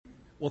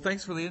Well,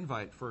 thanks for the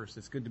invite first.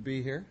 It's good to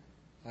be here.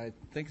 I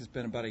think it's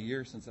been about a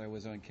year since I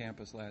was on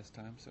campus last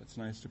time, so it's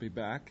nice to be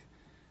back.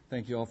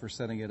 Thank you all for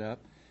setting it up.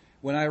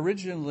 When I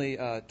originally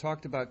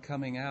talked about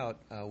coming out,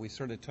 we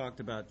sort of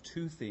talked about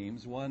two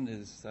themes. One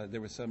is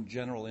there was some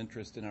general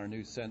interest in our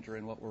new center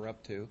and what we're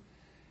up to.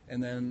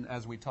 And then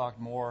as we talked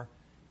more,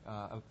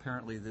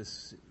 apparently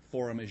this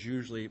forum is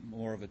usually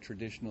more of a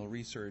traditional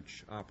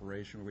research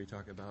operation where we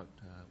talk about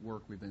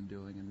work we've been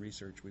doing and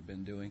research we've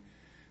been doing.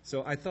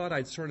 So I thought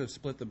I'd sort of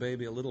split the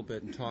baby a little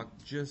bit and talk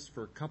just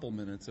for a couple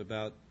minutes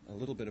about a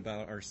little bit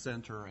about our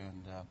center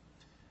and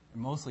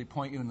mostly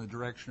point you in the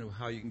direction of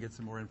how you can get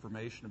some more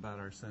information about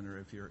our center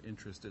if you're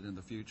interested in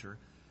the future.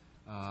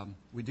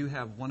 We do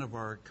have one of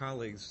our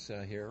colleagues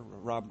here,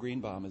 Rob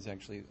Greenbaum, is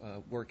actually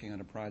working on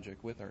a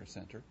project with our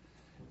center.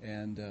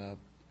 And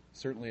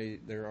certainly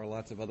there are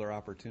lots of other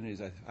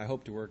opportunities. I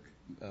hope to work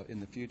in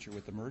the future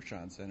with the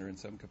Mershon Center in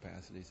some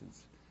capacity,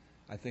 since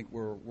I think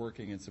we're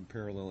working in some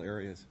parallel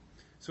areas.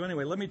 So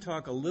anyway, let me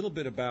talk a little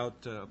bit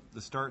about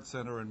the START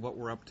Center and what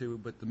we're up to,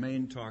 but the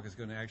main talk is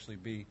going to actually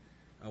be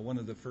one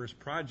of the first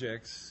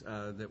projects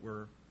that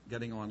we're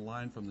getting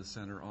online from the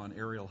center on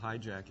aerial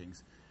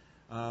hijackings.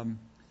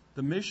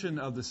 The mission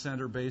of the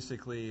center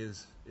basically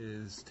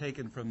is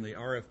taken from the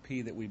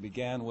RFP that we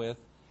began with.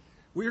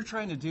 We are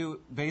trying to do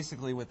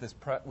basically with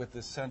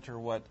this center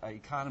what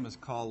economists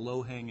call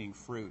low-hanging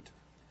fruit.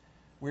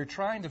 We're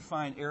trying to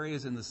find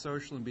areas in the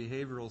social and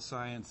behavioral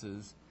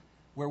sciences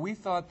where we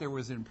thought there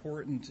was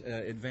important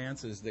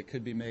advances that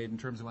could be made in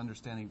terms of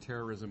understanding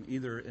terrorism,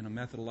 either in a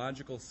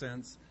methodological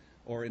sense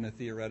or in a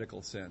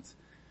theoretical sense.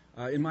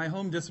 In my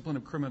home discipline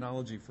of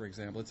criminology, for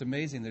example, it's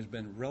amazing there's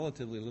been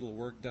relatively little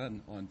work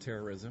done on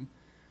terrorism,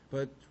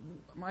 but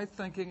my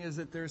thinking is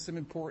that there's some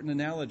important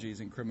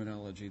analogies in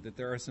criminology, that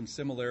there are some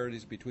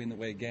similarities between the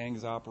way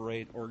gangs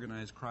operate,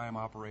 organized crime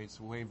operates,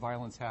 the way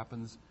violence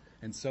happens,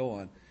 and so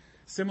on.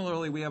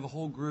 Similarly, we have a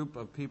whole group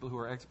of people who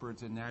are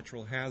experts in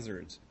natural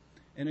hazards.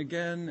 And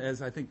again,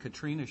 as I think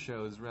Katrina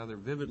shows rather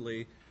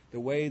vividly, the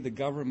way the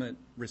government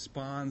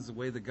responds, the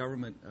way the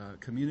government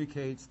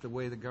communicates, the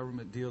way the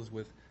government deals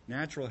with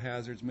natural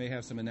hazards may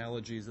have some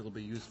analogies that will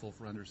be useful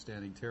for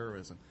understanding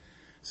terrorism.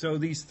 So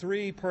these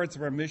three parts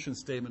of our mission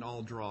statement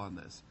all draw on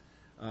this.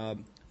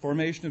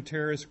 Formation of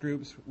terrorist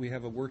groups, we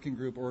have a working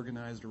group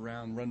organized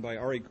around, run by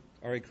Ari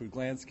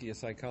Kruglansky, a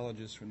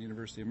psychologist from the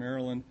University of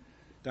Maryland.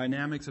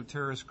 Dynamics of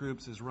terrorist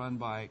groups is run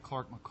by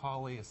Clark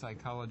McCauley, a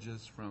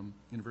psychologist from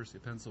University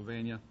of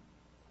Pennsylvania.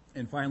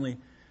 And finally,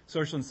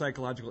 social and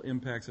psychological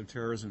impacts of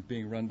terrorism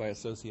being run by a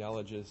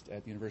sociologist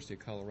at the University of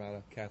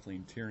Colorado,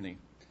 Kathleen Tierney.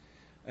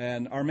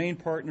 And our main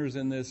partners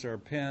in this are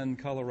Penn,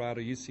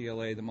 Colorado,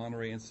 UCLA, the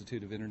Monterey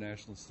Institute of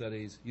International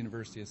Studies,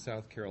 University of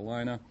South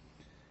Carolina.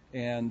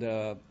 And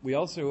we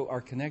also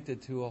are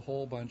connected to a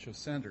whole bunch of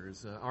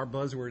centers. Our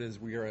buzzword is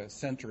we are a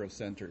center of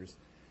centers.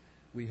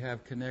 We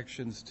have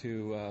connections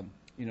to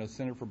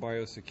Center for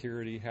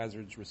Biosecurity,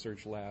 Hazards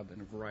Research Lab,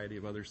 and a variety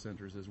of other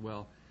centers as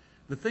well.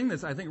 The thing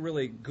that's, I think,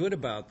 really good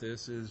about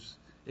this is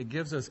it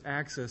gives us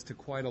access to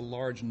quite a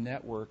large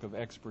network of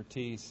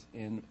expertise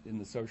in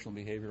the social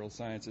and behavioral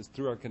sciences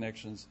through our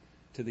connections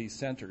to these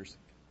centers.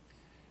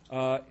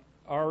 Our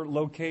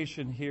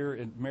location here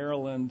in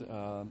Maryland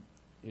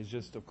is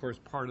just, of course,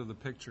 part of the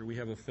picture. We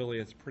have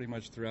affiliates pretty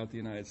much throughout the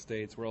United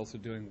States. We're also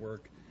doing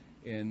work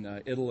in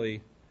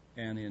Italy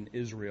and in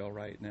Israel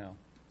right now.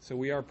 So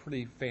we are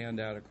pretty fanned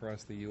out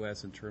across the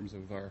U.S. in terms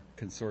of our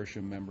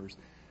consortium members.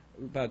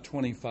 About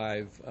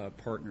 25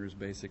 partners,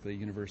 basically,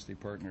 university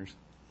partners.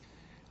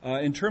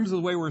 In terms of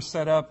the way we're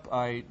set up,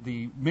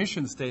 the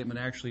mission statement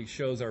actually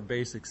shows our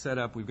basic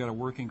setup. We've got a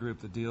working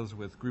group that deals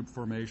with group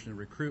formation and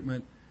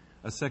recruitment,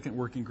 a second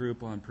working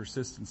group on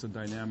persistence and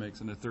dynamics,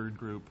 and a third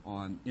group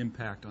on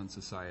impact on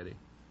society.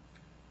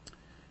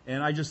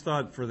 And I just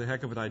thought, for the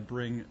heck of it, I'd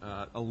bring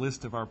a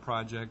list of our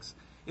projects.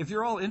 If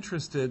you're all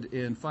interested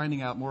in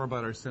finding out more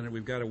about our center,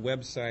 we've got a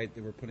website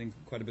that we're putting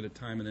quite a bit of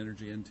time and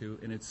energy into,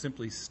 and it's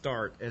simply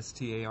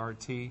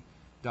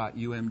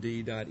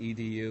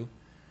start.umd.edu.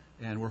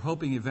 And we're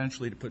hoping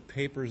eventually to put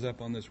papers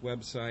up on this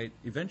website.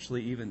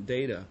 Eventually, even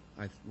data,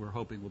 we're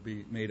hoping will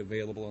be made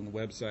available on the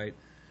website.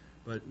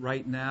 But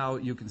right now,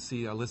 you can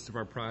see a list of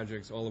our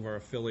projects, all of our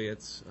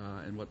affiliates,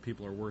 and what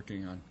people are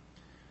working on.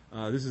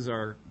 This is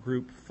our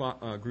Group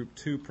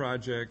 2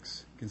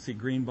 projects. You can see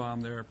Greenbaum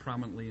there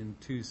prominently in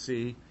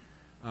 2C.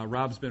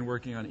 Rob's been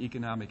working on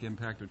economic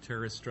impact of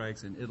terrorist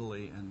strikes in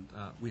Italy, and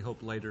we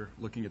hope later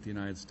looking at the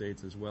United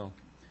States as well.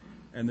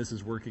 And this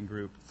is Working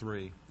Group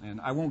 3.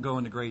 And I won't go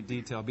into great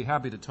detail. I'll be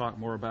happy to talk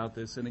more about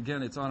this. And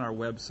again, it's on our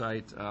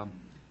website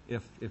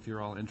if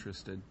you're all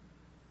interested.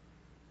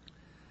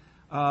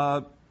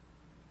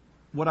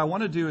 What I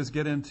want to do is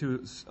get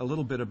into a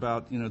little bit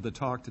about the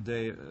talk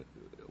today.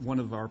 One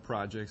of our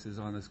projects is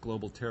on this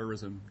global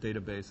terrorism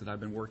database that I've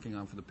been working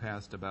on for the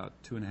past about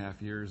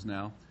 2.5 years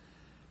now.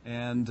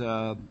 And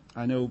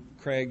I know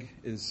Craig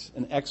is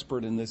an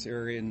expert in this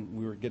area, and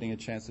we were getting a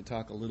chance to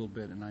talk a little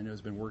bit, and I know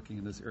he's been working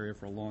in this area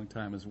for a long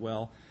time as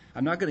well.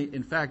 I'm not going to,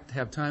 in fact,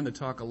 have time to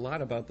talk a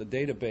lot about the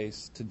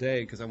database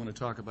today because I want to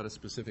talk about a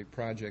specific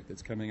project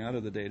that's coming out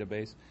of the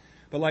database.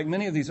 But like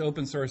many of these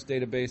open source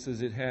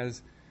databases,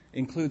 it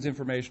includes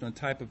information on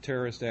type of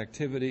terrorist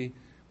activity.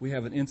 We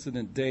have an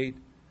incident date.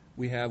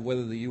 We have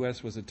whether the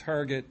U.S. was a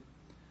target.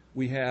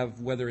 We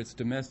have whether it's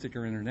domestic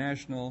or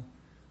international.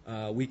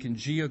 We can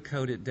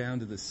geocode it down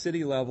to the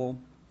city level.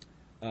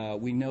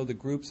 We know the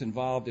groups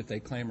involved if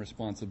they claim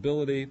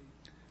responsibility.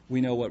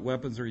 We know what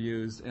weapons are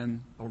used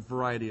and a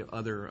variety of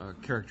other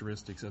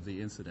characteristics of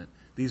the incident.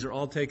 These are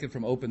all taken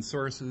from open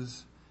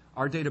sources.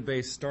 Our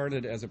database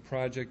started as a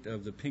project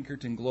of the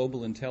Pinkerton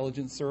Global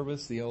Intelligence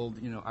Service, the old,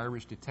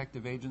 Irish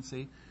detective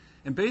agency.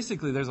 And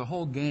basically, there's a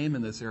whole game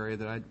in this area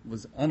that I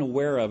was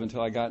unaware of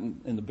until I got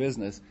in the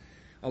business.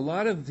 A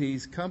lot of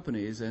these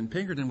companies, and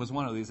Pinkerton was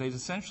one of these, they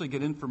essentially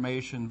get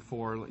information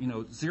for,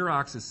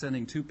 Xerox is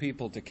sending 2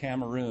 people to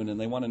Cameroon, and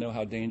they want to know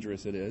how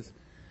dangerous it is.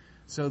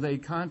 So they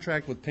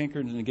contract with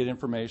Pinkerton to get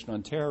information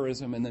on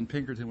terrorism, and then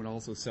Pinkerton would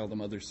also sell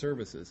them other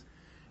services.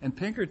 And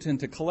Pinkerton,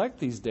 to collect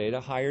these data,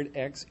 hired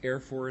ex-Air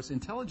Force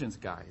intelligence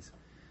guys.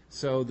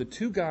 So the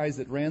 2 guys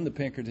that ran the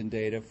Pinkerton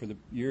data for the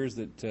years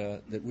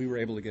that we were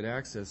able to get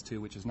access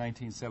to, which is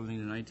 1970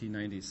 to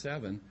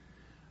 1997,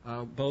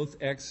 both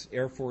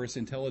ex-Air Force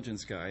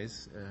intelligence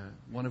guys,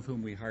 one of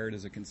whom we hired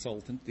as a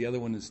consultant. The other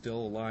one is still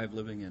alive,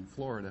 living in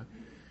Florida.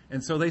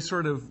 And so they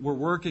sort of were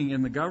working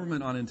in the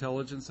government on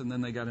intelligence, and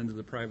then they got into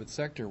the private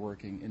sector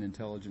working in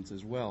intelligence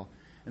as well.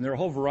 And there are a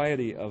whole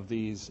variety of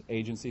these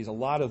agencies. A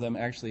lot of them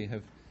actually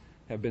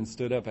have been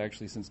stood up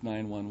actually since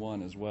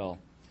 9/11 as well.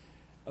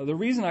 The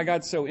reason I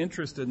got so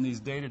interested in these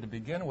data to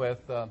begin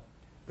with, the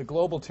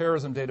global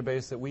terrorism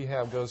database that we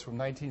have goes from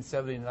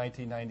 1970 to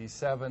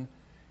 1997.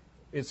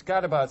 It's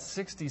got about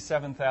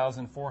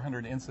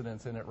 67,400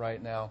 incidents in it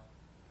right now.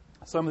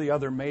 Some of the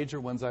other major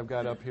ones I've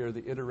got up here,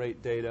 the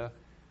Iterate data,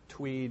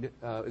 Tweed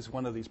is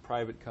one of these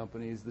private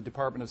companies, the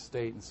Department of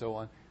State, and so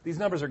on. These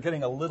numbers are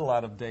getting a little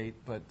out of date,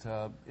 but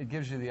it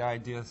gives you the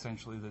idea,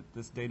 essentially, that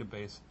this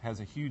database has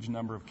a huge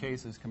number of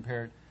cases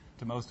compared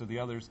to most of the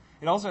others.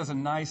 It also has a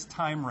nice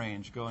time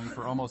range going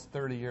for almost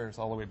 30 years,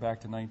 all the way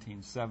back to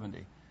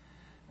 1970.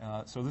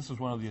 So this was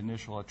one of the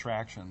initial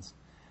attractions.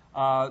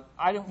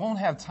 Won't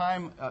have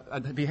time.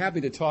 I'd be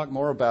happy to talk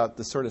more about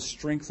the sort of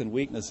strengths and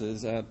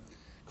weaknesses.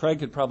 Craig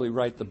could probably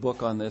write the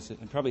book on this,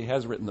 and probably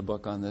has written the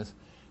book on this.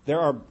 There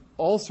are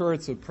all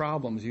sorts of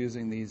problems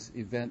using these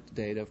event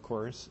data, of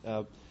course.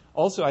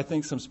 Also, I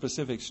think some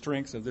specific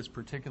strengths of this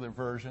particular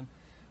version.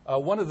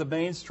 One of the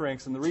main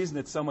strengths, and the reason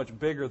it's so much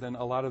bigger than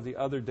a lot of the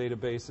other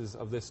databases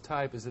of this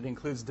type, is it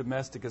includes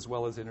domestic as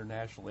well as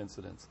international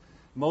incidents.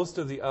 Most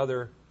of the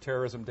other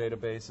terrorism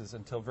databases,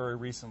 until very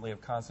recently,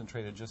 have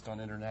concentrated just on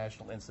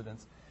international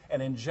incidents.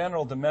 And in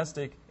general,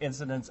 domestic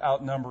incidents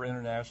outnumber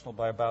international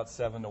by about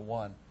 7 to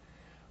 1.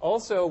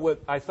 Also,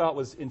 what I thought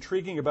was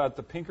intriguing about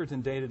the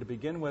Pinkerton data to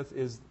begin with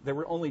is there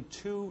were only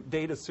 2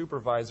 data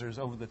supervisors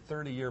over the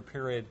 30-year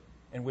period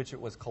in which it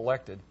was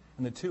collected,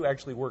 and the 2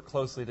 actually work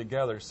closely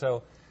together.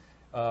 So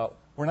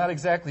we're not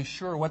exactly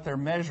sure what they're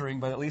measuring,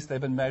 but at least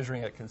they've been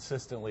measuring it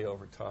consistently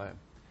over time.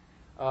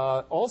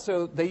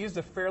 Also, they used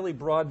a fairly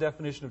broad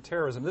definition of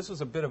terrorism. This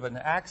was a bit of an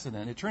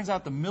accident. It turns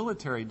out the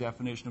military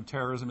definition of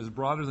terrorism is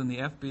broader than the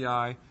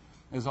FBI,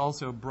 is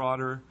also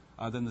broader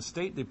than the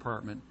State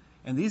Department.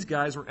 And these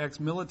guys were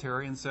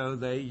ex-military, and so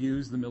they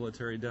used the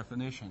military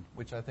definition,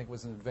 which I think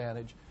was an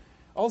advantage.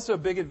 Also, a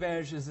big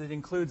advantage is it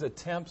includes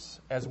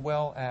attempts as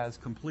well as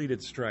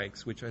completed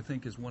strikes, which I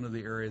think is one of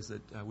the areas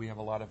that we have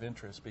a lot of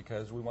interest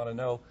because we want to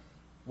know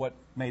what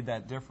made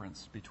that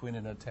difference between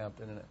an attempt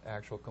and an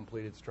actual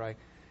completed strike.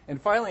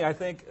 And finally, I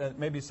think,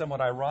 maybe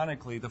somewhat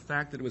ironically, the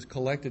fact that it was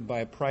collected by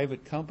a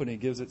private company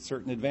gives it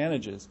certain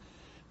advantages.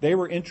 They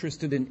were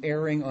interested in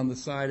erring on the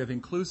side of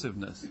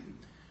inclusiveness.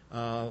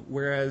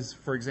 Whereas,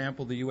 for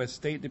example, the U.S.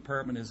 State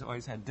Department has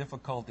always had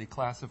difficulty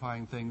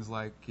classifying things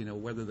like,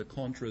 whether the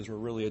Contras were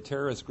really a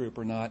terrorist group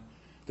or not.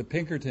 The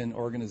Pinkerton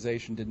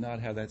organization did not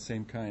have that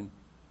same kind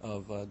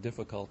of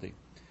difficulty.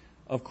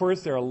 Of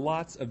course, there are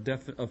lots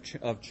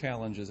of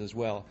challenges as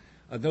well.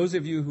 Those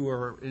of you who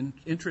are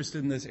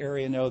interested in this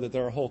area know that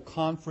there are whole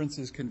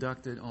conferences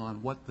conducted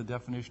on what the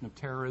definition of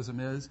terrorism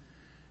is.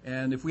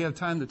 And if we have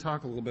time to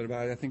talk a little bit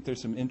about it, I think there's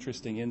some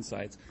interesting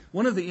insights.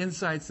 One of the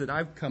insights that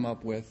I've come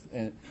up with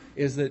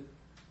is that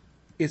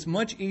it's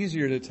much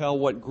easier to tell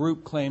what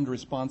group claimed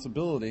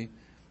responsibility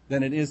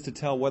than it is to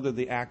tell whether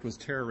the act was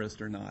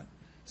terrorist or not.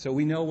 So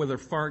we know whether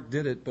FARC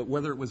did it, but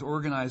whether it was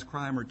organized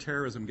crime or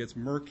terrorism gets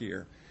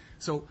murkier.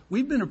 So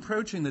we've been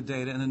approaching the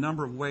data in a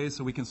number of ways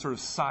so we can sort of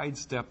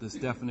sidestep this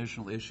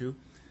definitional issue.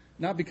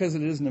 Not because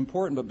it isn't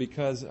important, but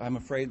because I'm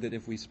afraid that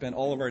if we spend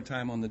all of our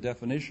time on the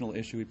definitional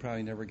issue, we'd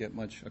probably never get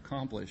much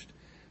accomplished.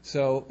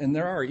 So, and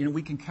there are,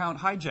 we can count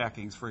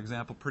hijackings, for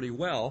example, pretty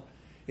well.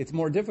 It's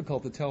more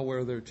difficult to tell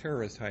whether they're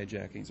terrorist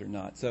hijackings or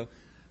not. So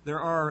There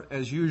are,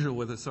 as usual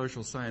with a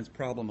social science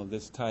problem of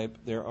this type,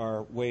 there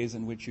are ways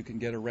in which you can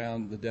get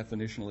around the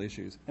definitional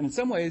issues. And in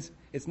some ways,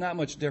 it's not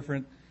much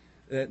different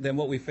than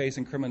what we face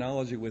in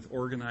criminology with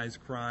organized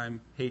crime,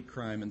 hate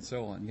crime, and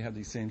so on. You have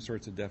these same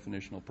sorts of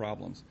definitional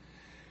problems.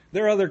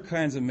 There are other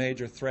kinds of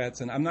major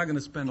threats, and I'm not going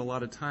to spend a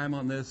lot of time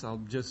on this.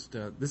 I'll just,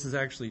 this is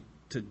actually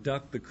to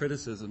duck the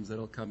criticisms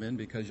that'll come in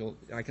because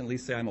I can at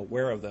least say I'm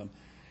aware of them.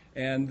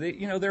 And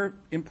they're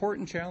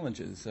important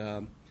challenges.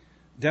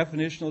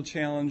 Definitional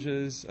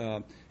challenges.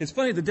 It's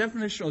funny, the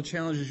definitional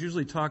challenges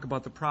usually talk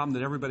about the problem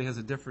that everybody has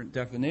a different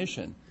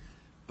definition.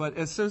 But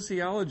as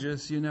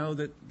sociologists, you know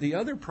that the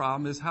other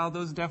problem is how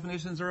those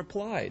definitions are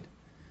applied.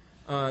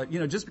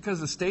 Just because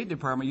the State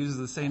Department uses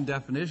the same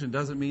definition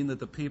doesn't mean that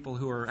the people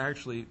who are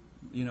actually,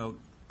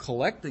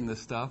 collecting the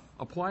stuff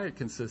apply it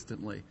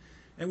consistently.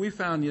 And we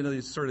found,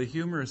 these sort of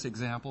humorous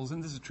examples,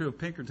 and this is true of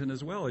Pinkerton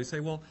as well. You say,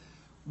 well,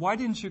 why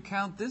didn't you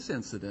count this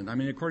incident? I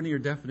mean, according to your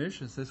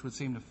definitions, this would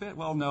seem to fit.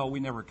 Well, no,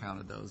 we never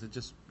counted those. It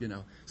just,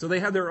 So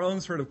they have their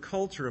own sort of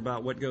culture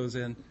about what goes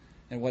in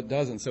and what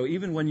doesn't. So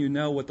even when you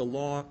know what the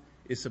law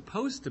is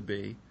supposed to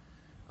be,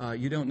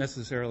 you don't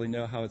necessarily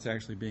know how it's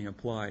actually being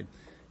applied.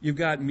 You've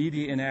got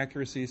media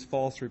inaccuracies,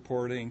 false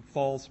reporting,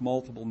 false,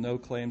 multiple, no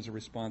claims of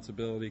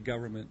responsibility,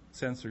 government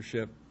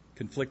censorship,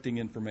 conflicting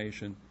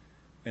information,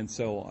 and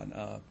so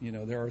on.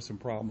 There are some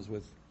problems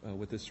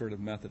with this sort of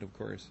method, of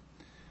course.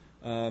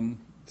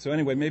 So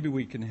anyway, maybe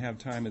we can have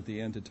time at the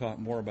end to talk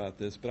more about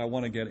this, but I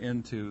want to get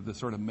into the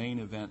sort of main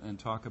event and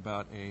talk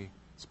about a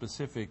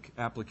specific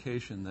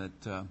application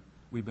that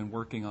we've been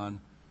working on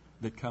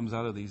that comes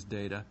out of these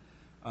data.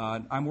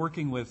 I'm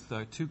working with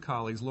two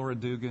colleagues, Laura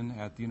Dugan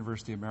at the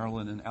University of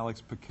Maryland and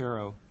Alex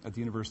Picaro at the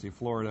University of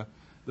Florida.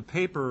 The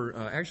paper,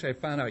 actually I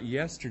found out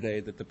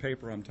yesterday that the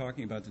paper I'm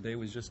talking about today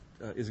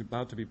is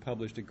about to be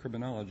published in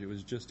Criminology. It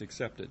was just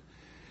accepted.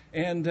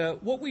 And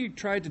what we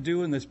tried to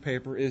do in this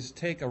paper is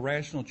take a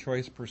rational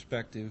choice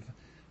perspective,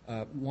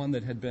 one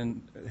that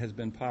has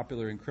been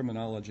popular in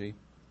criminology,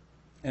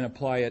 and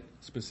apply it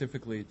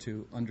specifically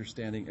to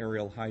understanding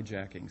aerial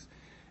hijackings.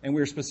 And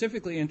we're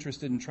specifically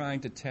interested in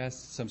trying to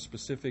test some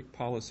specific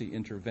policy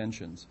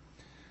interventions.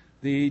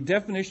 The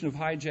definition of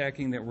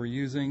hijacking that we're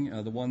using,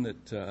 the one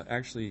that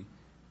actually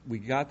we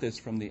got this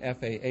from the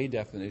FAA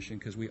definition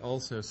because we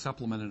also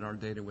supplemented our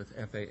data with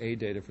FAA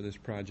data for this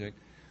project,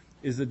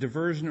 is the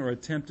diversion or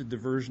attempted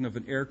diversion of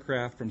an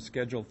aircraft from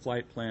scheduled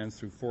flight plans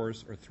through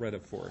force or threat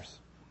of force.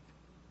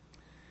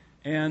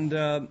 And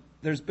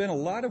there's been a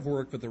lot of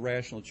work with the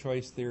rational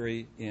choice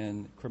theory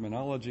in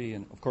criminology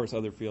and, of course,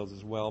 other fields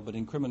as well. But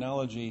in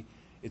criminology,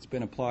 it's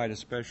been applied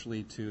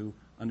especially to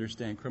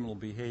understand criminal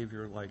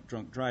behavior like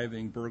drunk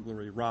driving,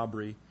 burglary,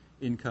 robbery,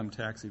 income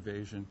tax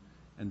evasion,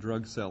 and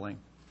drug selling.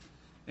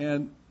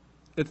 And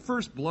at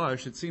first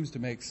blush, it seems to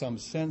make some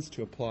sense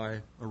to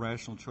apply a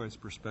rational choice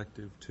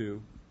perspective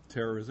to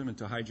terrorism and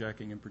to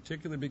hijacking in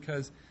particular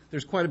because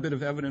there's quite a bit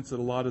of evidence that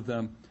a lot of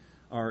them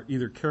are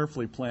either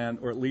carefully planned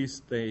or at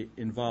least they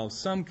involve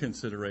some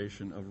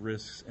consideration of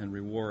risks and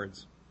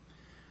rewards.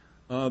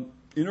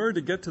 In order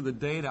to get to the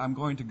data, I'm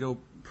going to go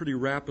pretty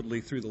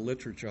rapidly through the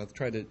literature. I'll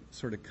try to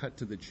sort of cut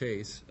to the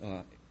chase,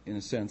 in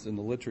a sense, in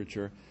the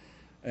literature.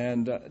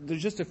 And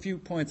there's just a few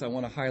points I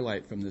want to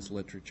highlight from this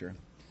literature.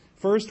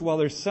 First, while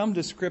there's some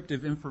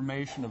descriptive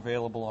information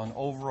available on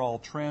overall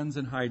trends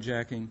in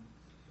hijacking,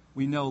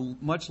 we know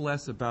much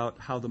less about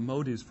how the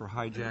motives for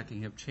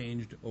hijacking have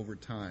changed over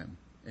time.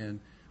 And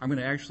I'm going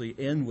to actually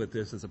end with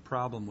this as a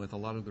problem with a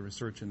lot of the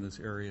research in this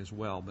area as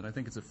well, but I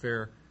think it's a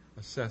fair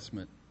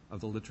assessment of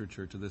the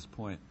literature to this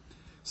point.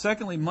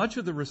 Secondly, much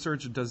of the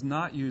research does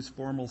not use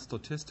formal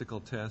statistical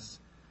tests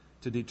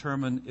to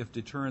determine if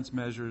deterrence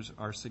measures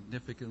are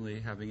significantly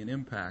having an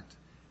impact,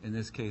 in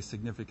this case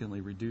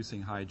significantly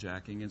reducing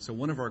hijacking. And so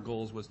one of our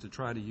goals was to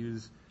try to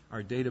use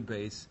our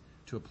database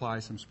to apply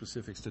some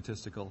specific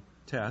statistical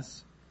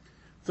tests.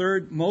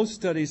 Third, most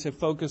studies have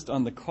focused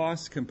on the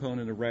cost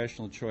component of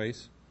rational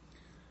choice.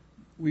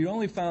 We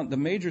only found the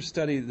major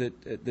study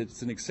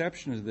that's an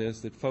exception to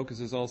this that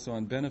focuses also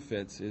on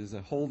benefits is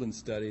a Holden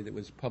study that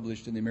was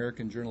published in the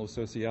American Journal of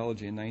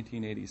Sociology in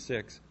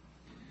 1986.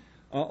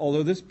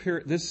 Although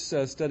this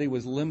study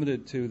was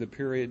limited to the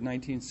period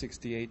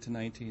 1968 to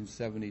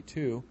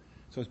 1972,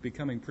 so it's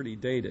becoming pretty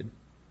dated.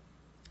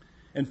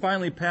 And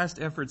finally, past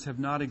efforts have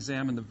not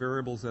examined the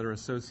variables that are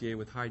associated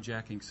with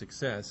hijacking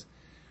success.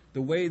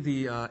 The way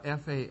the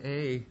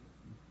FAA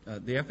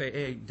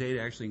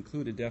data actually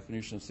include a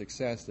definition of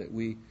success that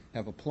we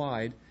have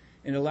applied,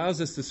 and it allows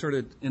us to sort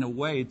of, in a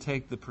way,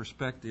 take the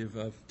perspective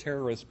of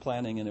terrorist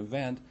planning an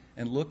event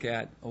and look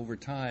at, over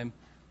time,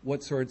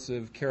 what sorts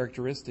of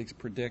characteristics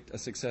predict a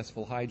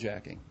successful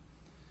hijacking.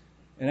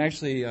 And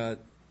actually,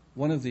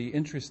 one of the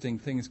interesting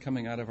things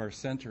coming out of our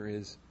center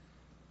is,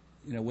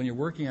 when you're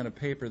working on a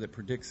paper that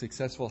predicts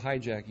successful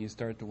hijacking, you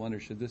start to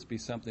wonder, should this be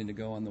something to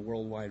go on the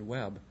World Wide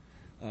Web,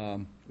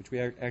 which we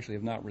actually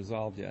have not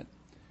resolved yet.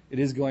 It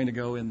is going to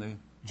go in the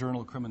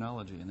Journal of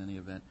Criminology in any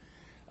event.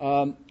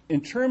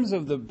 In terms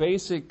of the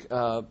basic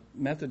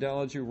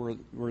methodology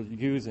we're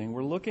using,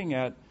 we're looking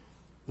at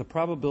the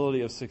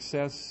probability of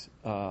success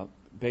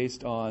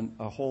based on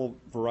a whole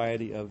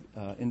variety of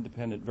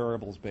independent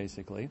variables,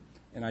 basically.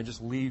 And I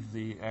just leave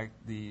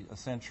the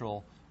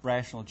essential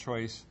rational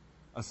choice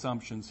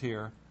assumptions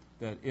here,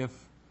 that if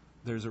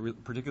there's a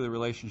particular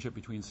relationship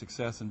between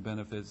success and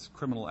benefits,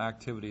 criminal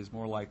activity is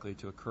more likely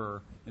to occur,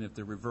 and if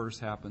the reverse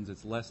happens,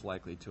 it's less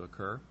likely to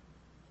occur.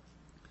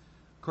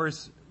 Of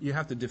course, you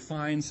have to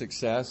define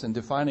success, and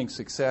defining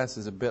success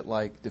is a bit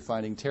like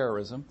defining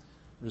terrorism.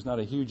 There's not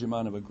a huge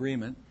amount of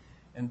agreement.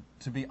 And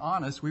to be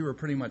honest, we were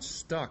pretty much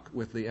stuck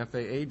with the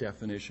FAA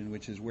definition,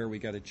 which is where we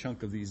got a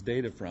chunk of these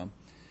data from.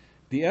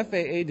 The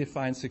FAA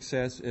defines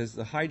success as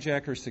the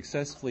hijacker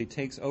successfully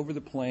takes over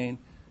the plane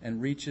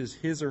and reaches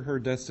his or her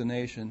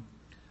destination,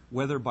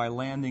 whether by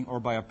landing or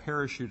by a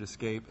parachute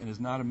escape, and is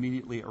not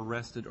immediately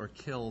arrested or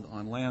killed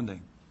on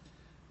landing.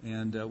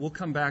 And we'll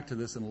come back to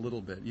this in a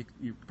little bit.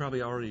 You're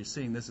probably already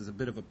seeing this as a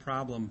bit of a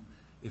problem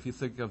if you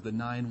think of the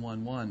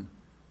 911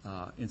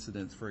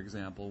 incidents, for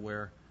example,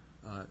 where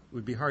it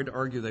would be hard to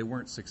argue they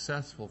weren't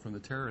successful from the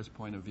terrorist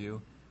point of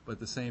view, but at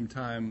the same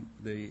time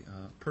the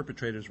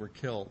perpetrators were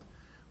killed,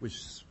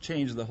 which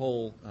changed the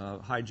whole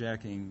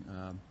hijacking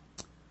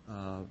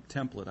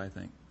template, I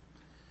think.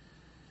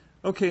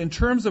 Okay, in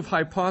terms of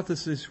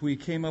hypothesis, we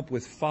came up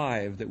with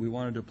 5 that we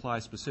wanted to apply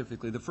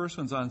specifically. The first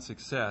one's on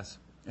success,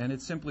 and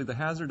it's simply the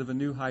hazard of a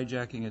new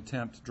hijacking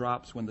attempt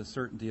drops when the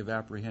certainty of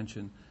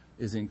apprehension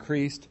is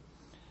increased.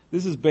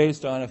 This is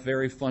based on a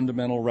very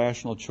fundamental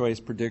rational choice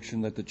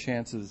prediction that the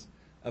chances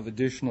of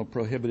additional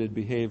prohibited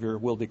behavior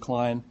will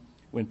decline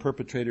when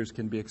perpetrators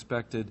can be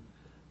expected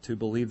to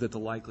believe that the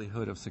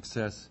likelihood of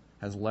success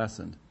has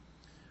lessened.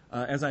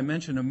 As I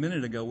mentioned a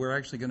minute ago, we're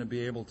actually going to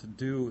be able to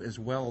do as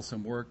well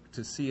some work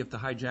to see if the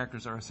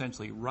hijackers are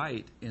essentially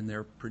right in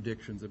their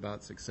predictions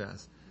about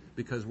success,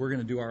 because we're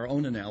going to do our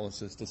own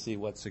analysis to see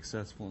what's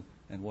successful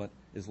and what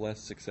is less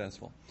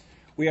successful.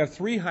 We have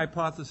 3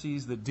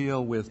 hypotheses that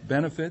deal with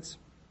benefits.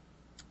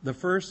 The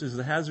first is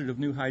the hazard of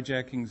new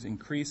hijackings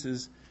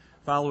increases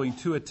following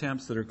 2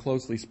 attempts that are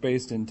closely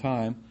spaced in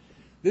time.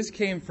 This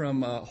came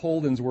from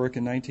Holden's work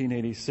in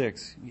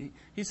 1986. He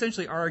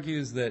essentially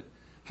argues that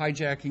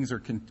hijackings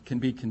can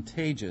be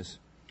contagious,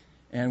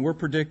 and we're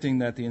predicting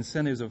that the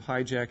incentives of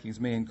hijackings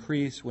may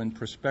increase when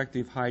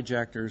prospective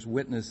hijackers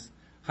witness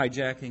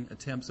hijacking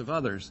attempts of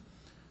others.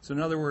 So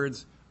in other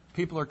words,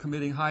 people are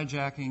committing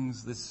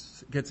hijackings,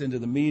 this gets into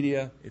the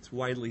media, it's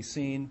widely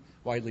seen,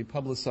 widely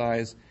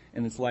publicized,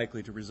 and it's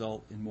likely to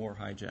result in more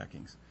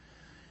hijackings.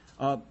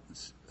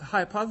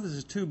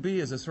 Hypothesis 2b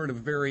is a sort of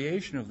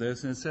variation of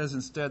this, and it says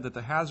instead that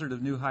the hazard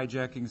of new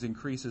hijackings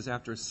increases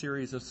after a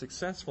series of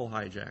successful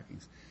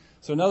hijackings.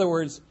 So in other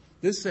words,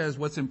 this says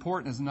what's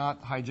important is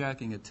not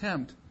hijacking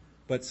attempt,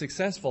 but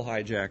successful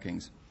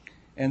hijackings.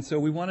 And so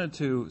we wanted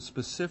to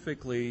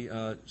specifically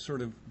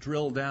sort of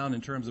drill down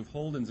in terms of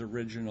Holden's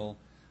original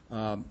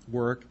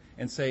work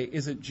and say,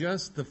 is it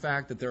just the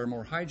fact that there are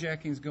more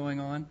hijackings going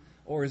on,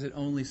 or is it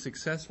only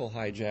successful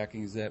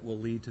hijackings that will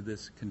lead to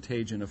this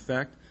contagion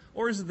effect,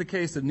 or is it the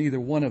case that neither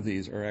one of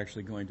these are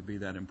actually going to be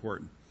that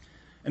important?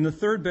 And the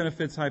third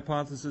benefits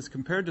hypothesis,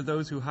 compared to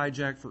those who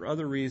hijack for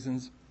other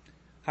reasons,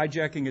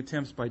 hijacking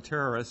attempts by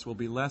terrorists will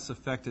be less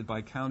affected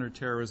by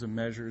counterterrorism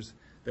measures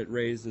that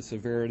raise the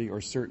severity or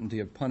certainty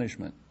of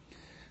punishment.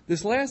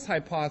 This last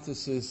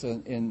hypothesis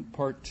in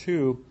part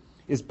 2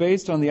 is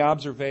based on the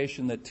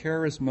observation that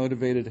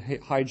terrorist-motivated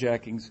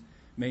hijackings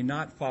may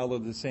not follow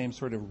the same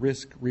sort of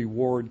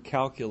risk-reward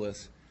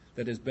calculus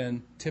that has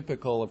been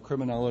typical of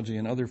criminology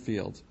and other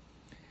fields.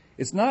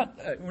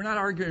 We're not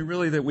arguing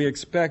really that we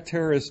expect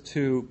terrorists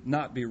to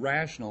not be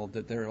rational,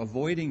 that they're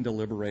avoiding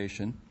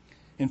deliberation.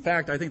 In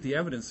fact, I think the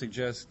evidence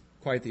suggests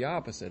quite the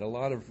opposite. A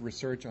lot of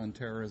research on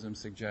terrorism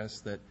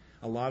suggests that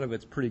a lot of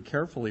it's pretty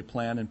carefully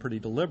planned and pretty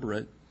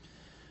deliberate.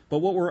 But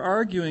what we're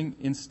arguing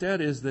instead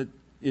is that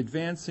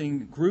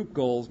advancing group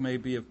goals may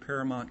be of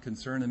paramount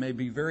concern and may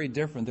be very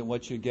different than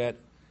what you get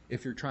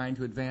if you're trying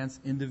to advance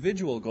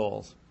individual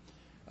goals.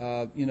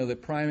 The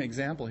prime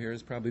example here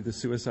is probably the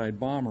suicide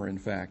bomber, in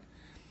fact.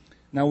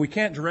 Now, we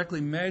can't directly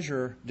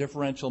measure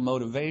differential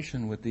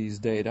motivation with these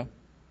data,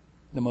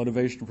 the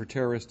motivation for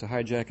terrorists to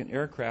hijack an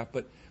aircraft,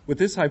 but with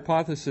this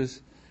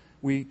hypothesis,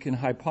 we can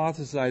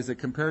hypothesize that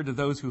compared to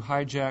those who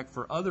hijack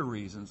for other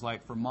reasons,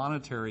 like for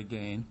monetary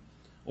gain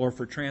or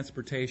for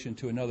transportation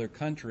to another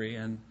country,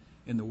 and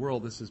in the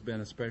world this has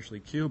been especially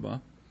Cuba,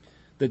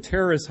 the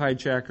terrorist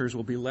hijackers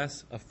will be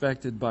less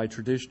affected by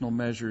traditional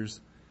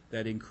measures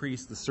that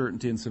increase the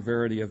certainty and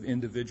severity of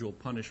individual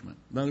punishment.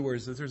 In other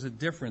words, there's a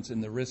difference in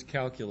the risk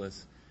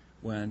calculus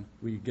when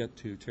we get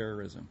to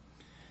terrorism.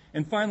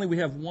 And finally, we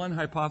have one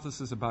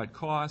hypothesis about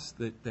cost,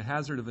 that the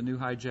hazard of a new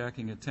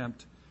hijacking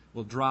attempt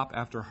will drop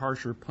after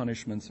harsher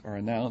punishments are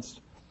announced.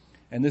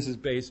 And this is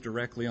based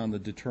directly on the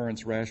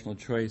deterrence rational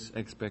choice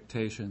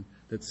expectation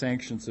that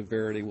sanction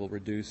severity will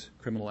reduce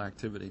criminal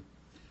activity.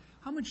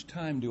 How much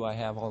time do I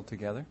have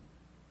altogether?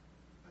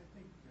 I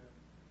think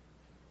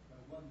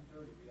by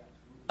 1:30 we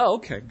actually. Oh,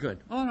 okay, good.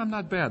 Oh, I'm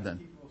not bad then.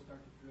 People will start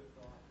to drift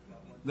off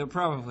about They're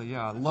probably,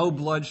 yeah. Low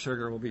blood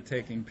sugar will be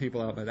taking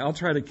people out, but I'll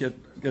try to get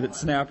it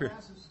snappier.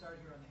 Classes start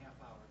here on the half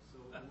hour,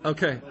 so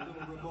Okay. a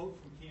little remote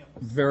from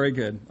campus. Very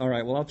good. All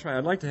right. Well, I'll try.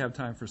 I'd like to have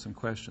time for some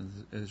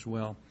questions as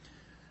well.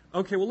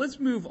 Okay. Well, let's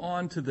move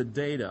on to the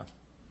data.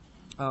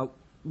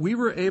 We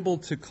were able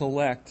to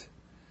collect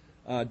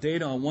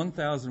data on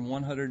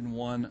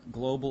 1,101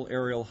 global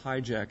aerial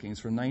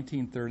hijackings from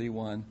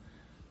 1931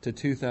 to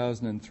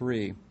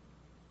 2003.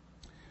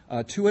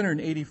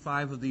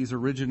 285 of these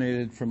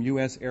originated from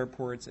U.S.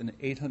 airports and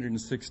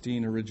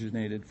 816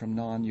 originated from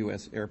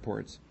non-U.S.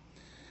 airports.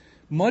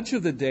 Much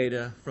of the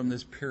data from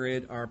this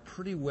period are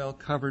pretty well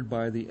covered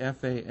by the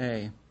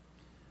FAA,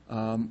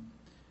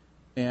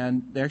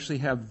 and they actually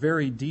have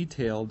very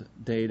detailed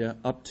data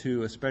up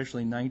to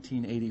especially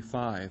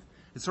 1985.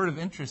 It's sort of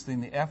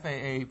interesting. The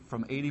FAA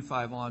from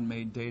 85 on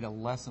made data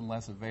less and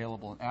less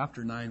available, and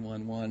after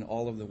 9/11,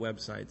 all of the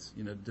websites,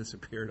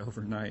 disappeared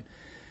overnight.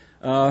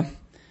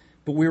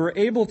 But we were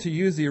able to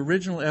use the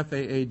original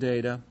FAA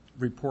data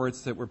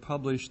reports that were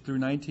published through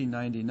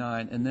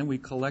 1999, and then we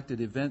collected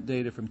event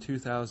data from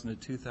 2000 to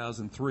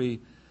 2003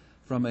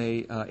 from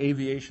a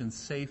aviation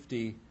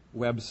safety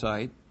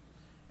website,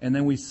 and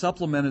then we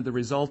supplemented the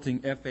resulting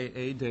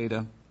FAA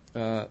data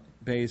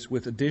base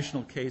with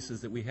additional cases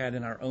that we had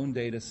in our own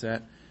data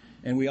set,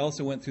 and we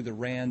also went through the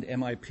RAND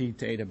MIP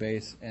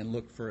database and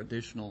looked for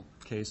additional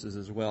cases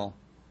as well.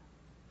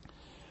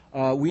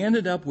 We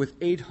ended up with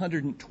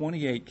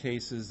 828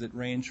 cases that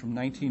range from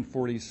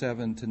 1947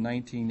 to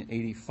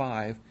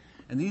 1985,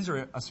 and these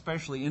are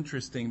especially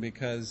interesting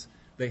because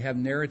they have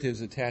narratives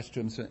attached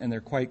to them, and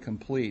they're quite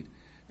complete.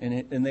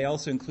 And they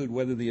also include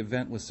whether the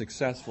event was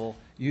successful,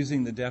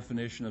 using the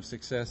definition of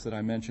success that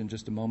I mentioned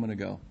just a moment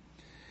ago.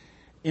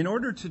 In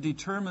order to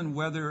determine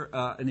whether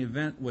an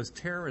event was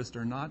terrorist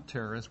or not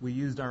terrorist, we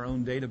used our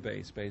own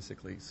database,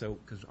 basically. So,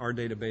 because our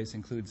database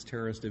includes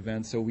terrorist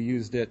events, so we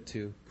used it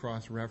to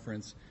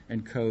cross-reference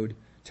and code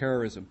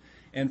terrorism.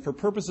 And for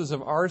purposes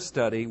of our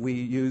study, we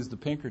used the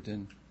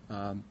Pinkerton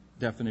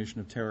definition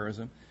of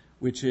terrorism,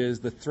 which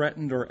is the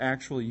threatened or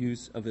actual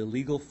use of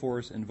illegal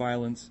force and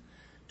violence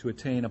to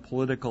attain a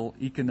political,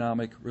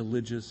 economic,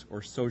 religious,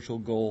 or social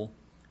goal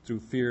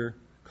through fear,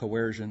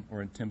 coercion,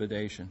 or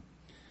intimidation.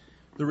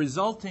 The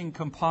resulting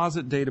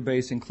composite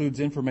database includes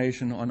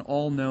information on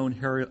all known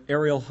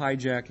aerial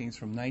hijackings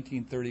from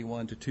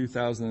 1931 to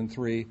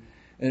 2003,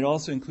 and it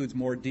also includes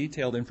more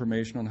detailed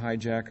information on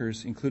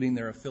hijackers, including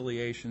their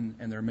affiliation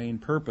and their main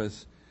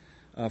purpose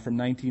from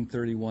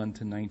 1931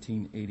 to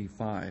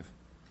 1985.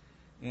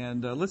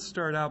 And let's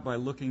start out by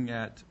looking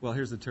at, well,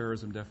 here's the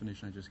terrorism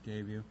definition I just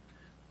gave you.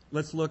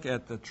 Let's look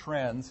at the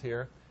trends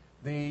here.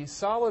 The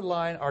solid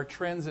line are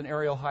trends in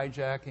aerial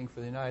hijacking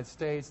for the United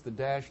States. The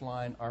dashed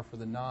line are for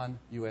the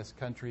non-U.S.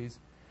 countries.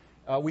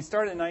 We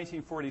started in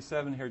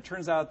 1947 here. It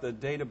turns out the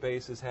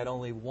databases had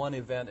only one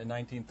event in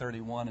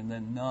 1931 and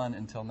then none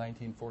until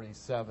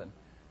 1947.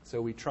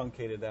 So we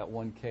truncated that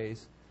one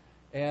case.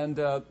 And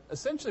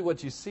essentially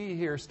what you see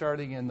here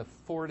starting in the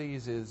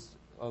 40s is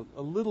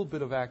a little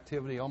bit of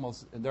activity.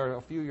 There are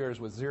a few years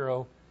with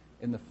zero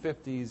in the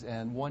 50s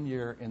and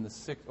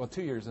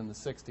 2 years in the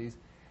 60s.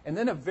 And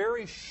then a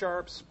very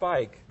sharp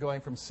spike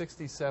going from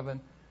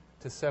 67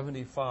 to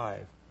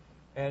 75.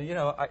 And,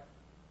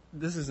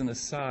 this is an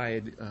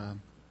aside,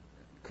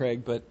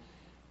 Craig, but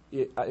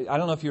I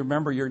don't know if you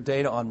remember your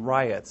data on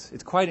riots.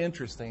 It's quite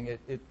interesting.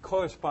 It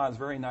corresponds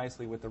very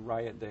nicely with the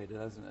riot data,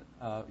 doesn't it?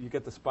 You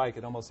get the spike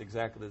at almost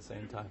exactly the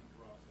same time.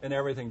 And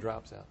everything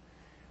drops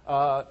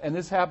out. And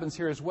this happens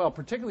here as well,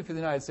 particularly for the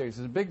United States.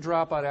 There's a big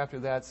dropout after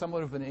that,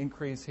 somewhat of an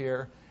increase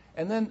here.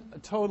 And then a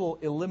total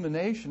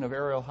elimination of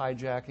aerial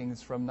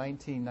hijackings from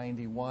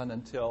 1991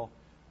 until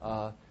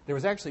there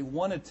was actually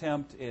one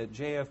attempt at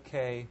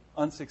JFK,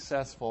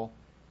 unsuccessful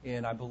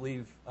in, I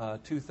believe,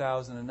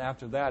 2000. And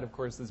after that, of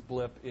course, this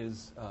blip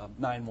is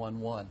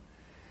 9/11.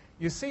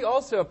 You see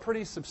also a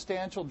pretty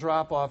substantial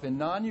drop-off in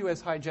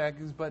non-U.S.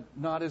 hijackings, but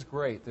not as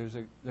great.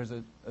 There's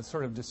a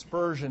sort of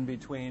dispersion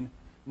between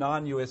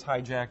non-U.S.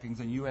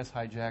 hijackings and U.S.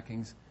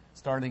 hijackings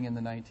starting in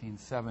the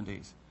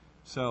 1970s.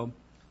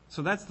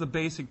 So that's the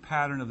basic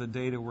pattern of the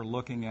data we're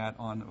looking at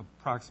on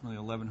approximately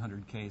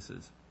 1,100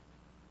 cases.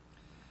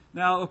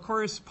 Now, of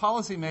course,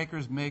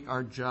 policymakers make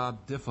our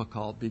job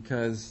difficult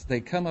because they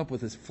come up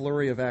with this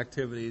flurry of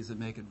activities that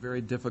make it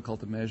very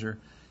difficult to measure,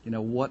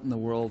 what in the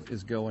world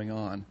is going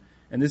on.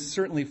 And this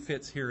certainly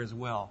fits here as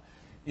well.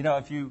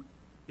 If you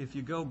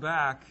go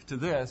back to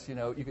this,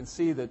 you can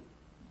see that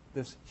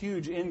this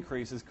huge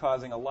increase is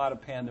causing a lot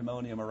of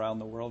pandemonium around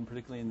the world,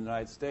 particularly in the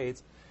United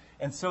States.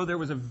 And so there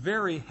was a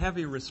very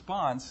heavy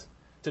response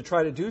to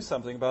try to do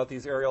something about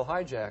these aerial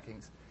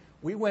hijackings.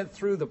 We went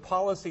through the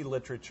policy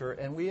literature,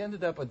 and we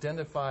ended up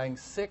identifying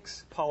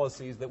 6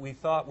 policies that we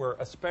thought were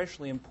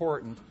especially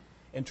important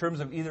in terms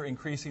of either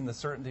increasing the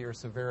certainty or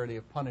severity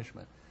of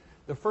punishment.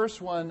 The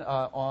first one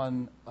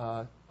on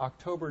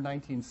October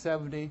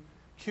 1970,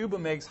 Cuba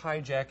makes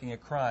hijacking a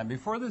crime.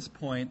 Before this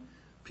point,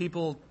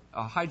 people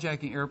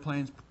hijacking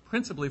airplanes,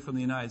 principally from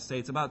the United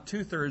States. About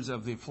 2/3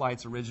 of the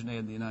flights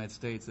originated in the United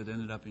States that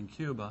ended up in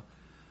Cuba.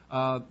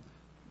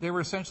 they were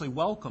essentially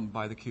welcomed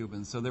by the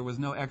Cubans. So there was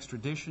no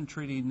extradition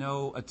treaty,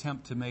 no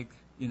attempt to make,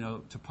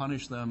 to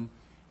punish them,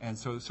 and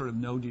so sort of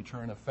no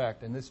deterrent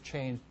effect. And this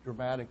changed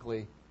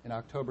dramatically in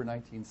October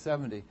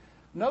 1970.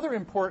 Another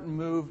important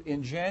move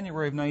in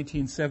January of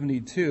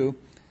 1972,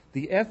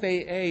 the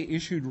FAA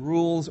issued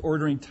rules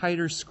ordering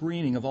tighter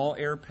screening of all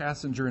air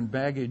passenger and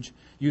baggage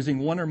using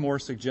one or more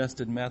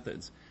suggested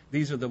methods.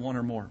 These are the one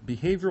or more: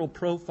 behavioral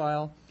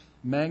profile,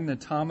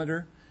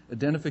 magnetometer,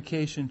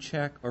 identification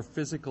check, or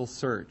physical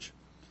search.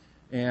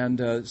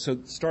 And so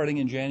starting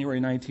in January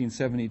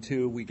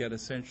 1972, we get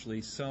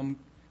essentially some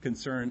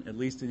concern, at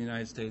least in the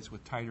United States,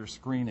 with tighter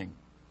screening.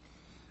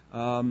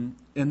 And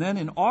then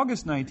in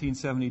August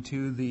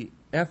 1972, the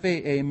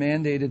FAA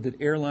mandated that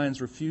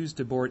airlines refuse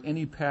to board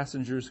any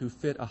passengers who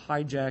fit a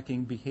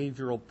hijacking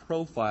behavioral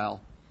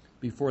profile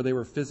before they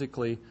were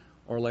physically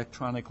or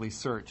electronically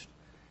searched.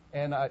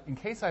 And in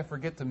case I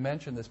forget to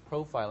mention this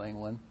profiling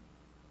one,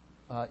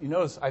 you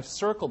notice I've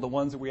circled the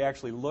ones that we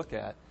actually look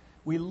at.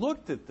 We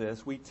looked at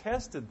this, we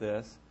tested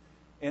this,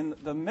 and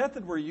the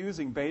method we're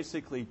using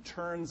basically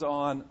turns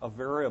on a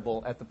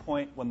variable at the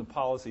point when the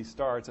policy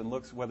starts and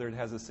looks whether it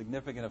has a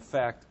significant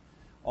effect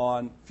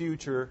on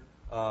future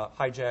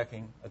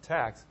hijacking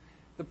attacks.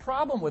 The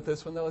problem with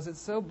this one, though, is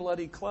it's so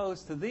bloody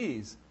close to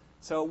these.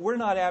 So we're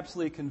not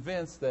absolutely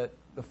convinced that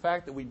the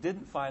fact that we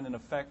didn't find an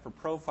effect for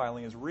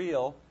profiling is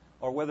real,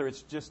 or whether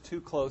it's just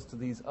too close to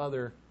these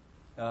other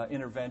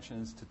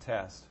interventions to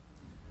test.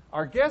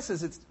 Our guess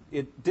is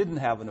it didn't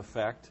have an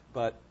effect,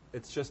 but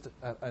it's just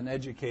an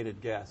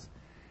educated guess.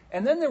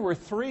 And then there were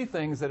three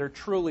things that are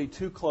truly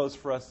too close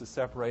for us to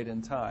separate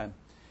in time.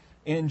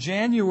 In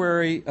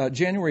January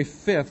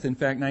 5th, in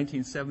fact,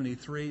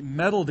 1973,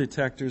 metal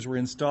detectors were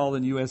installed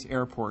in U.S.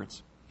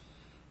 airports.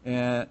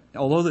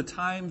 Although the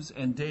times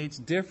and dates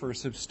differ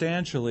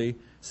substantially,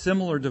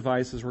 similar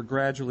devices were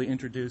gradually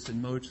introduced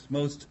in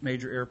most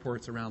major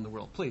airports around the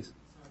world. Please.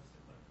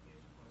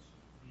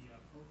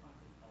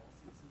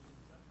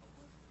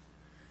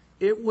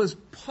 It was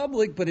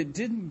public, but it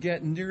didn't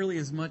get nearly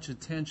as much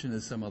attention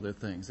as some other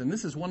things. And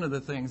this is one of the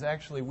things,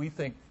 actually, we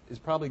think is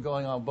probably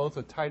going on both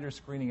with tighter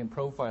screening and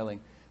profiling.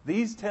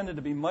 These tended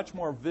to be much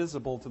more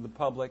visible to the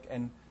public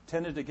and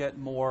tended to get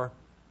more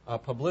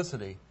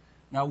publicity.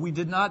 Now, we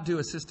did not do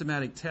a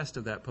systematic test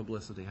of that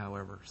publicity,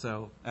 however,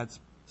 so that's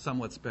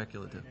somewhat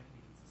speculative.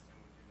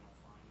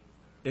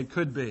 It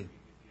could be.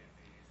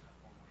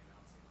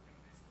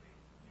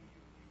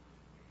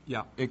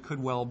 Yeah, it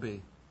could well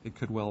be. It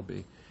could well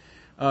be.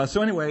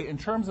 So anyway, in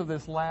terms of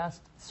this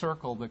last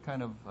circle, the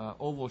kind of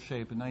oval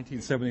shape in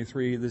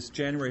 1973, this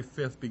January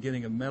 5th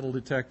beginning of metal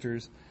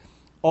detectors.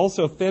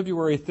 Also,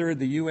 February 3rd,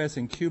 the U.S.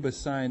 and Cuba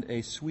signed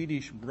a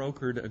Swedish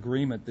brokered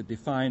agreement that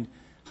defined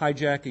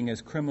hijacking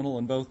as criminal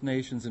in both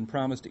nations and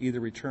promised to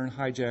either return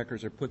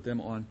hijackers or put them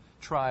on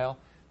trial.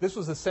 This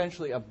was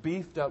essentially a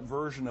beefed-up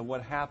version of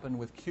what happened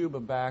with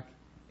Cuba back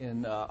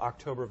in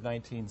October of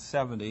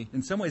 1970.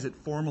 In some ways, it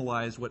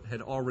formalized what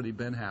had already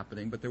been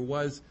happening, but there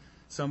was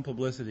some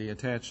publicity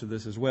attached to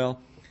this as well.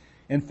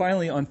 And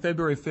finally, on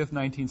February 5th,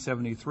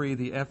 1973,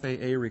 the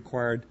FAA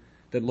required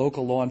that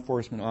local law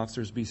enforcement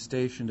officers be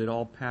stationed at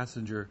all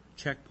passenger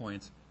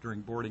checkpoints during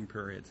boarding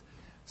periods.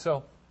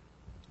 So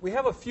we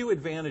have a few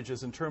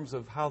advantages in terms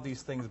of how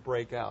these things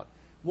break out.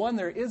 One,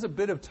 there is a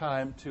bit of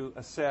time to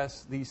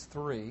assess these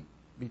three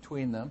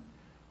between them.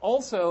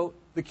 Also,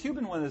 the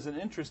Cuban one is an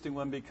interesting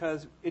one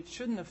because it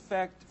shouldn't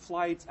affect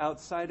flights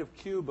outside of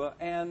Cuba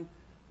and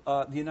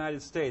the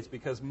United States,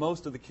 because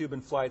most of the Cuban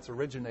flights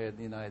originated in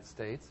the United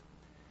States.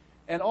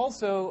 And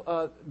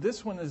also,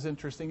 this one is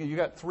interesting. You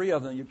got three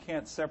of them. You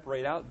can't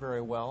separate out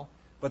very well,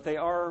 but they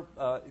are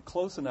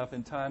close enough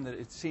in time that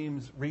it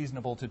seems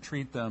reasonable to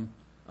treat them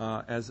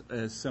as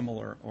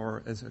similar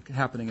or as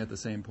happening at the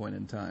same point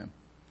in time.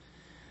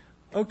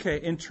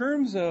 Okay, in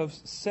terms of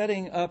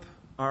setting up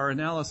our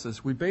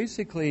analysis, we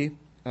basically,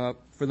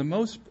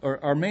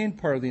 our main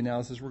part of the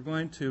analysis, we're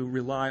going to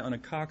rely on a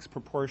Cox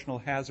proportional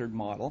hazard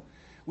model,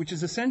 which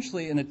is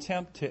essentially an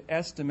attempt to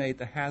estimate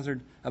the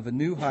hazard of a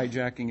new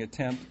hijacking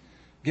attempt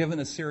given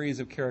a series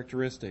of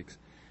characteristics.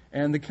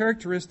 And the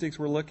characteristics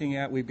we're looking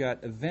at, we've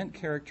got event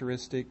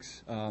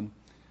characteristics,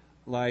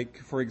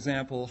 like, for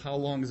example, how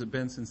long has it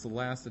been since the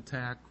last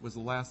attack? Was the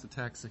last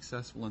attack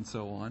successful? And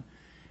so on.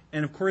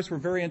 And, of course, we're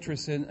very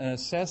interested in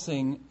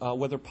assessing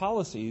whether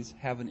policies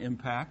have an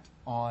impact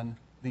on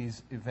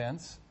these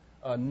events,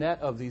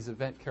 net of these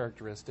event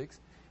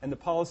characteristics. And the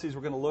policies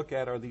we're going to look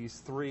at are these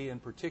three in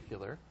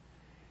particular.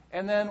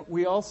 And then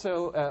we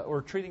also,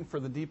 we're treating for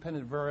the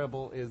dependent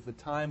variable is the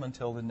time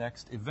until the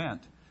next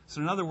event.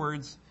 So in other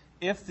words,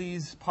 if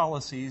these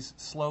policies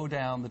slow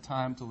down the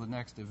time till the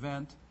next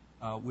event,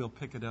 we'll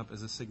pick it up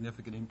as a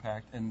significant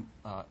impact in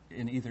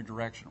either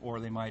direction, or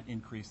they might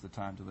increase the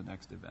time to the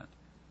next event.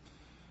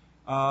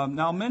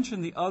 Now I'll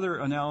mention the other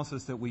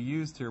analysis that we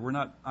used here.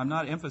 I'm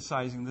not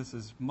emphasizing this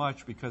as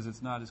much because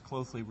it's not as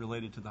closely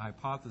related to the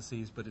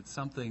hypotheses, but it's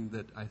something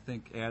that I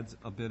think adds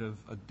a bit of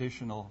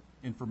additional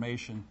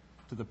information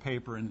to the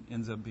paper and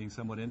ends up being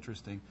somewhat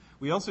interesting.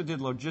 We also did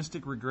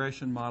logistic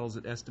regression models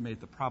that estimate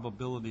the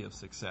probability of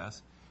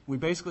success. We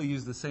basically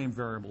use the same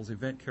variables,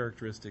 event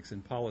characteristics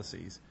and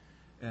policies.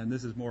 And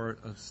this is more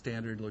of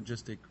standard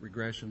logistic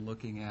regression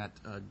looking at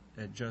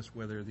just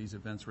whether these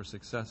events were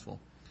successful.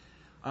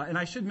 And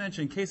I should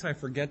mention, in case I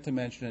forget to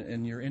mention it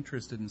and you're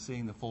interested in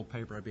seeing the full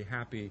paper, I'd be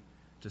happy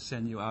to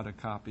send you out a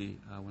copy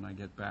when I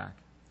get back.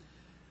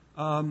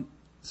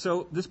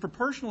 So this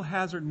proportional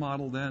hazard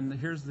model then,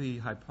 here's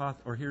the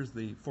here's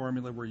the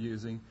formula we're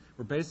using.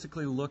 We're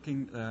basically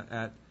looking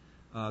at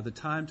the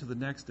time to the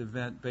next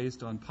event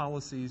based on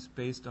policies,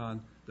 based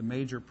on the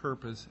major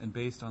purpose, and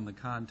based on the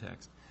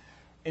context.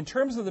 In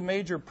terms of the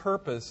major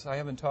purpose, I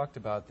haven't talked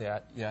about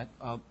that yet.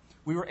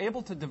 We were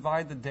able to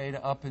divide the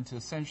data up into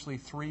essentially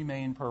three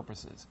main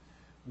purposes.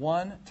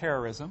 One,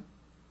 terrorism,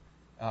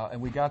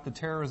 and we got the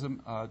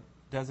terrorism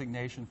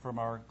designation from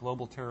our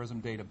global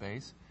terrorism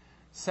database.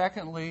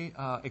 Secondly,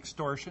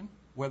 extortion,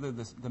 whether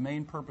the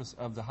main purpose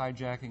of the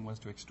hijacking was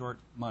to extort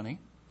money.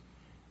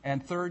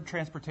 And third,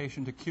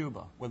 transportation to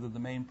Cuba, whether the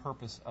main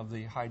purpose of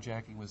the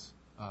hijacking was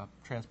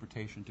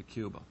transportation to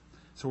Cuba.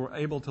 So we're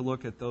able to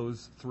look at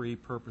those three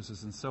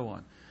purposes and so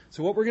on.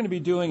 So what we're going to be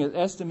doing is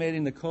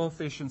estimating the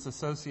coefficients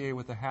associated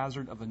with the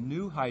hazard of a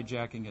new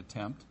hijacking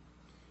attempt,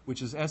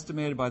 which is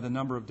estimated by the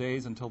number of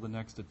days until the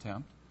next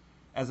attempt,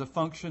 as a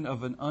function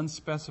of an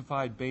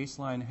unspecified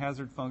baseline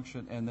hazard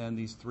function, and then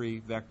these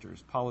three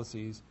vectors,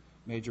 policies,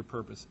 major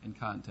purpose, and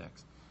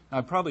context. Now,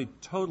 I probably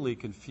totally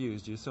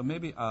confused you, so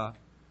maybe a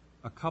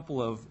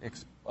couple of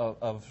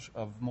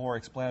more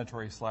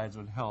explanatory slides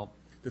would help.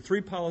 The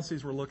three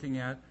policies we're looking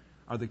at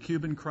are the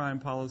Cuban crime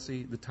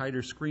policy, the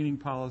tighter screening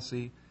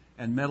policy,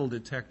 and metal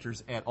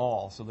detectors at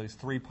all. So there's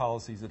three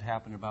policies that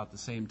happen about the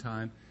same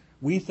time.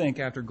 We think,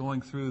 after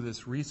going through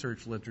this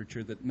research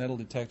literature, that metal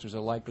detectors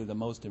are likely the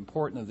most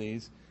important of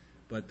these,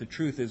 but the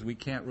truth is we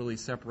can't really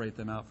separate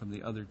them out from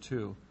the other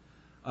two.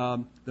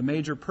 The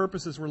major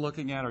purposes we're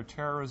looking at are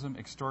terrorism,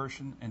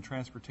 extortion, and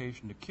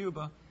transportation to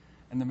Cuba.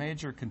 And the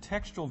major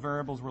contextual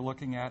variables we're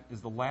looking at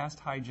is the last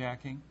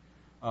hijacking.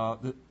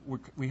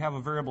 We have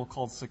a variable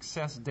called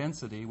success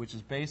density, which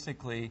is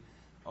basically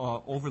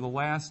over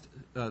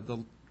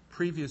the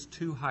previous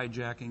two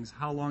hijackings,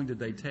 how long did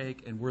they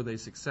take and were they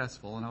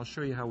successful? And I'll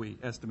show you how we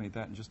estimate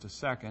that in just a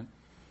second.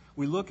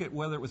 We look at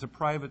whether it was a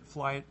private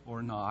flight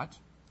or not.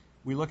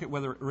 We look at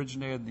whether it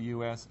originated in the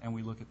U.S., and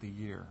we look at the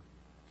year.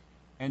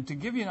 And to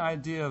give you an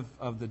idea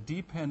of the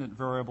dependent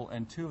variable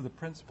and two of the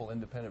principal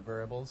independent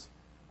variables,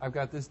 I've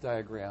got this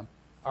diagram.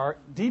 Our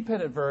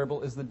dependent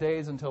variable is the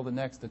days until the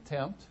next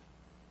attempt,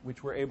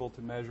 which we're able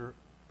to measure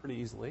pretty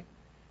easily.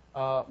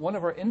 One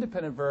of our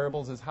independent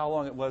variables is how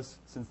long it was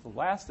since the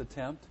last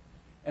attempt.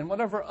 And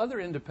one of our other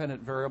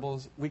independent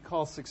variables we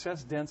call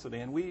success density.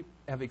 And we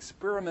have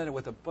experimented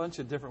with a bunch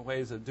of different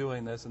ways of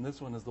doing this, and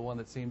this one is the one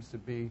that seems to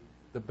be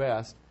the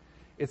best.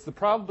 It's the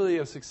probability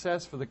of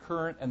success for the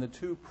current and the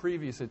two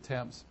previous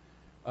attempts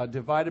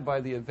divided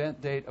by the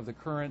event date of the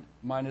current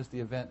minus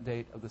the event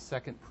date of the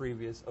second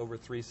previous over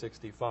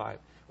 365.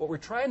 What we're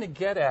trying to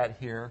get at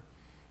here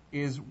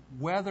is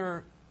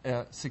whether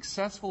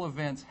successful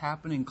events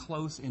happening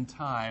close in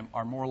time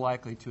are more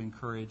likely to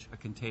encourage a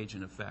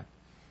contagion effect.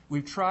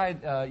 We've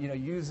tried,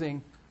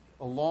 using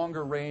a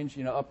longer range,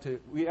 up to,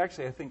 we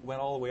actually, I think, went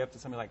all the way up to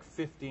something like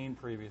 15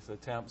 previous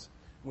attempts.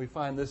 We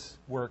find this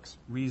works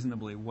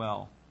reasonably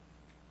well.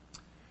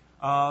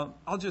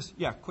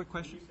 Quick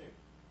question. When you say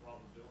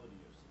probability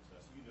of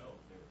success, you know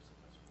if they were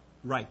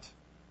successful.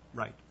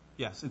 Right.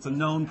 Yes, it's a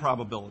known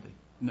probability.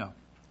 No,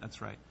 that's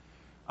right.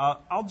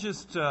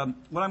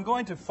 What I'm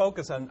going to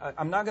focus on,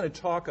 I'm not going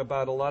to talk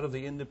about a lot of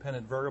the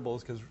independent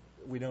variables because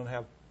we don't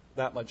have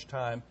that much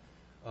time.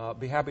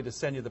 Be happy to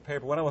send you the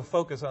paper. What I want to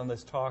focus on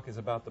this talk is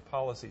about the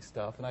policy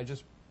stuff, and I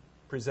just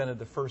presented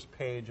the first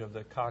page of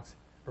the Cox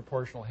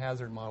proportional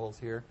hazard models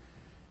here.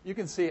 You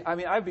can see,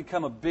 I've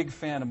become a big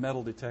fan of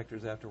metal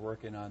detectors after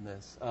working on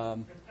this.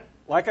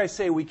 Like I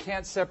say, we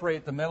can't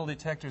separate the metal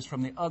detectors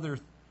from the other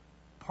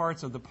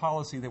parts of the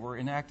policy that were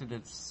enacted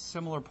at a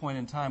similar point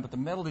in time, but the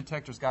metal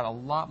detectors got a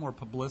lot more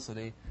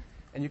publicity,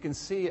 and you can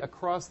see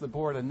across the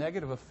board a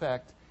negative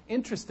effect.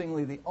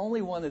 Interestingly, the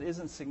only one that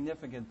isn't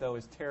significant, though,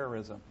 is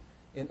terrorism.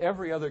 In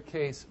every other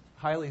case,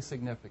 highly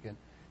significant.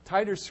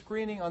 Tighter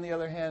screening, on the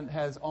other hand,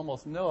 has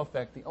almost no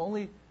effect. The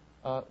only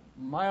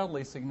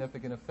mildly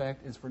significant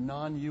effect is for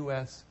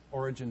non-U.S.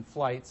 origin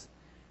flights.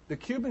 The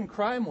Cuban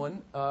crime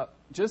one,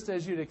 just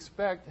as you'd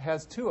expect,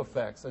 has two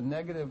effects, a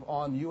negative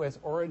on U.S.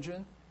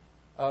 origin,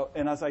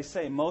 and as I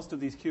say, most of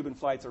these Cuban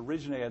flights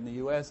originated in the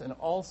U.S., and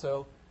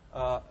also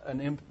a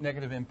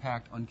negative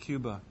impact on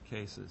Cuba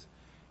cases.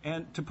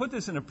 And to put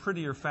this in a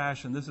prettier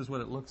fashion, this is what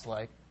it looks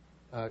like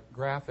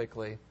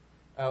graphically.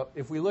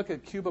 If we look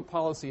at Cuba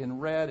policy in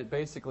red, it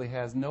basically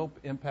has no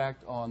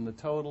impact on the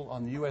total,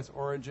 on the U.S.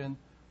 origin,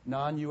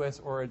 non-U.S.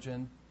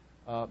 origin,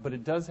 but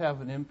it does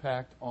have an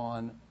impact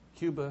on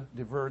Cuba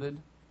diverted,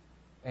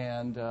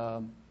 and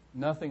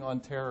nothing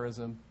on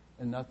terrorism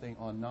and nothing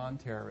on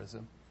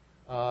non-terrorism.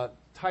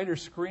 Tighter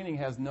screening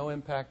has no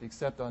impact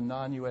except on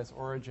non-U.S.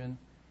 origin,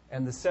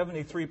 And the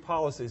 73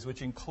 policies,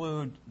 which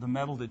include the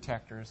metal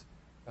detectors,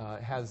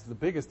 has the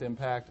biggest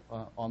impact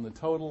on the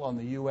total, on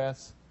the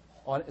U.S.,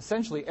 on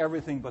essentially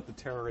everything but the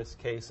terrorist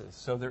cases.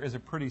 So there is a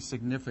pretty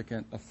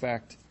significant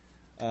effect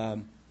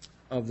of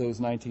those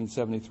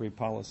 1973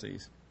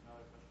 policies. Another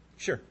question.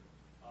 Sure.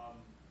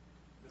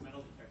 The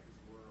metal detectors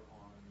were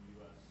on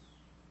U.S.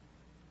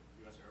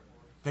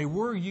 airports? They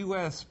were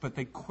U.S., but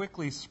they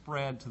quickly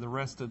spread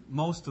to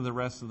most of the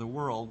rest of the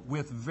world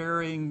with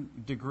varying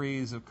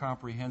degrees of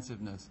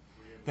comprehensiveness.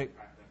 Were you able to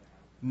track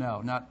that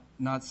down? No,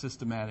 not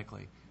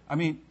systematically. I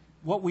mean,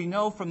 what we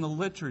know from the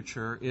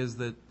literature is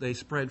that they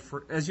spread,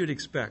 as you'd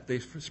expect, they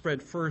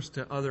spread first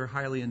to other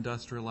highly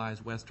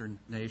industrialized Western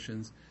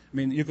nations. I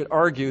mean, you could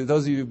argue,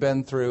 those of you who've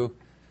been through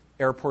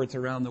airports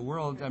around the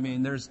world, I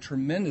mean, there's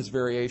tremendous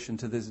variation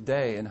to this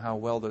day in how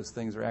well those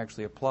things are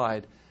actually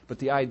applied. But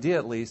the idea,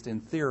 at least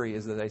in theory,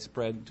 is that they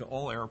spread to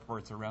all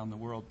airports around the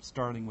world,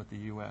 starting with the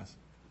U.S.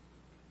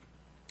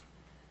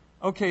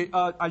 Okay,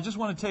 I just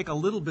want to take a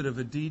little bit of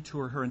a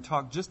detour here and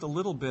talk just a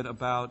little bit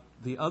about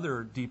the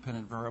other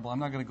dependent variable. I'm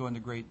not going to go into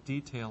great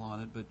detail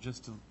on it, but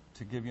just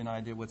to give you an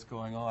idea of what's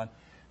going on.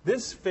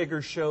 This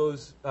figure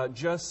shows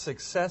just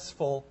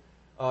successful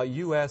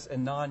U.S.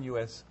 and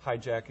non-U.S.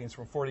 hijackings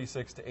from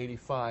 46 to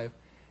 85.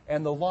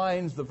 And the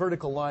lines, the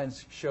vertical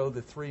lines, show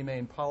the three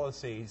main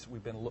policies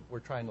we're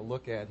trying to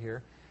look at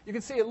here. You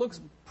can see it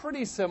looks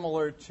pretty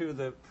similar to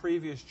the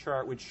previous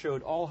chart, which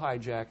showed all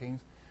hijackings.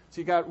 So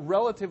you got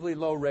relatively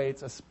low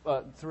rates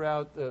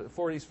throughout the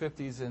 40s,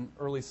 50s, and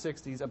early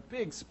 60s, a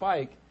big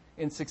spike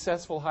in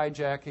successful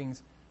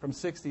hijackings from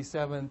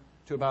 67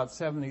 to about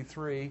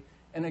 73.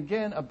 And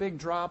again, a big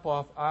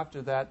drop-off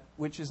after that,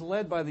 which is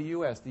led by the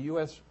U.S. The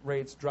U.S.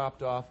 rates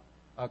dropped off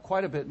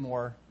quite a bit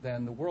more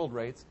than the world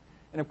rates.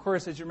 And of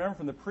course, as you remember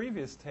from the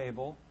previous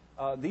table,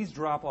 these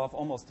drop off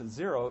almost to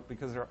zero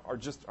because there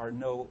are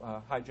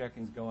no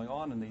hijackings going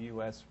on in the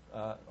U.S.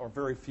 Or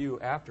very few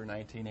after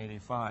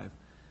 1985.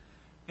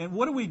 And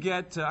what do we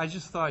get? I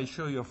just thought I'd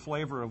show you a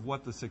flavor of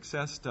what the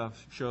success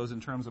stuff shows in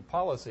terms of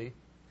policy.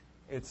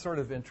 It's sort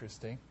of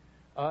interesting.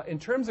 In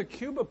terms of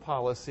Cuba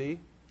policy,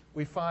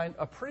 we find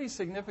a pretty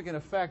significant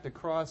effect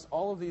across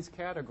all of these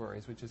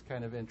categories, which is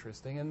kind of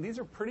interesting. And these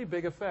are pretty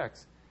big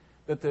effects.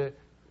 That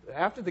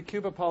after the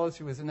Cuba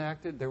policy was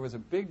enacted, there was a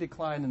big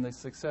decline in the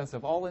success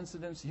of all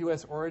incidents,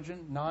 U.S.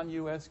 origin,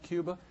 non-U.S.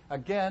 Cuba.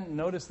 Again,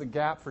 notice the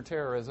gap for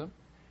terrorism,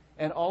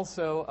 and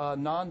also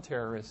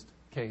non-terrorist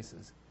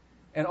cases.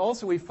 And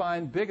also we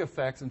find big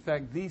effects, in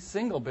fact, the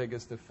single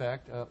biggest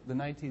effect, the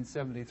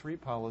 1973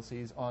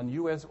 policies on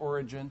U.S.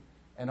 origin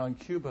and on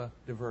Cuba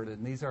diverted.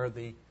 And these are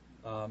the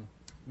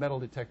metal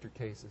detector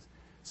cases.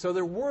 So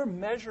there were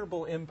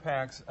measurable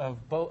impacts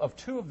of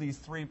two of these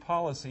three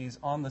policies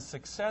on the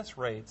success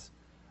rates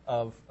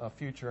of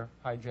future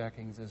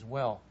hijackings as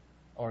well,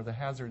 or the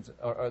hazards,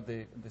 or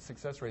the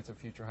success rates of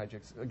future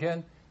hijacks.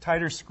 Again,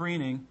 tighter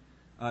screening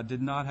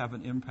did not have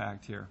an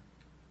impact here.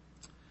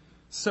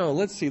 So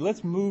let's see.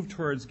 Let's move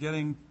towards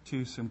getting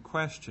to some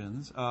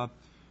questions.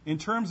 In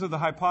terms of the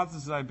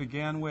hypothesis I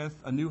began with,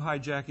 a new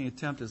hijacking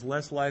attempt is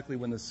less likely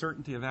when the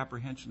certainty of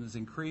apprehension is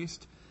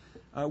increased.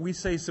 We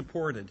say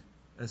supported.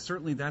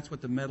 Certainly that's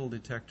what the metal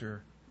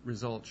detector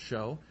results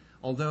show.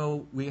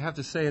 Although we have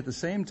to say at the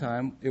same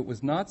time it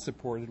was not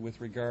supported with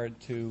regard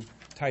to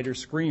tighter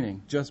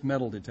screening, just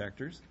metal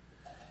detectors.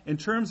 In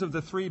terms of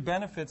the three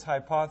benefits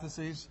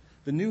hypotheses,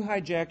 the new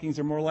hijackings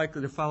are more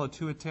likely to follow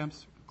two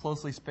attempts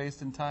closely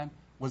spaced in time,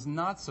 was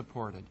not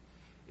supported.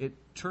 It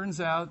turns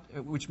out,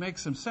 which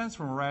makes some sense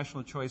from a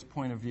rational choice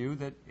point of view,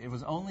 that it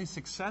was only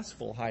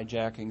successful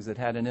hijackings that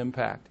had an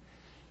impact.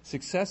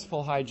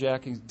 Successful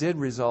hijackings did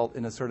result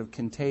in a sort of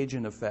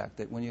contagion effect,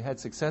 that when you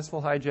had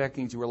successful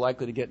hijackings, you were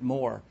likely to get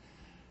more.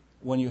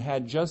 When you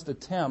had just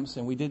attempts,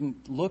 and we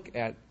didn't look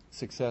at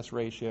success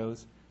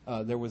ratios,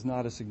 there was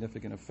not a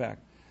significant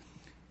effect.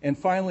 And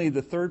finally,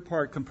 the third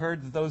part,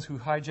 compared to those who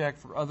hijacked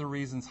for other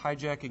reasons,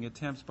 hijacking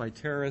attempts by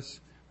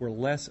terrorists were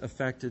less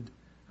affected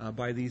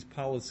by these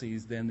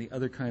policies than the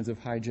other kinds of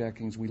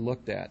hijackings we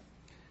looked at,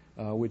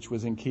 which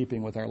was in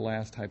keeping with our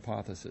last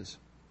hypothesis.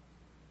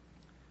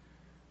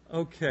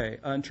 Okay,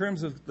 in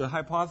terms of the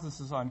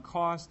hypothesis on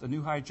cost, a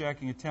new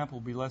hijacking attempt will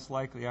be less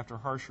likely after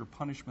harsher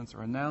punishments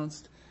are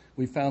announced.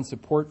 We found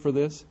support for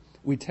this.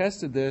 We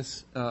tested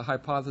this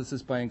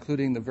hypothesis by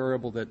including the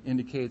variable that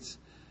indicates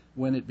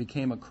when it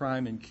became a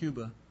crime in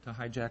Cuba to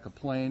hijack a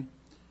plane.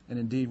 And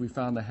indeed, we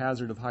found the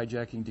hazard of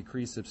hijacking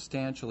decreased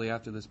substantially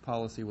after this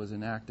policy was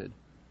enacted.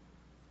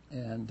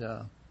 And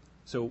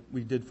so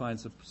we did find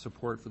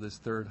support for this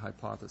third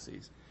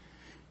hypothesis.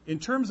 In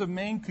terms of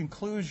main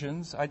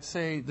conclusions, I'd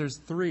say there's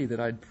three that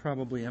I'd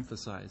probably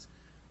emphasize.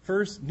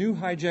 First, new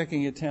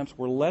hijacking attempts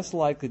were less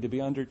likely to be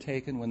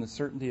undertaken when the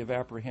certainty of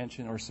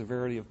apprehension or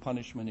severity of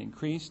punishment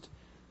increased.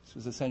 This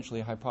was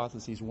essentially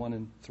hypotheses 1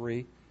 and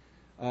 3.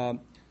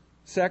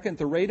 Second,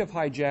 the rate of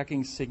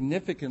hijacking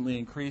significantly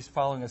increased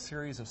following a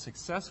series of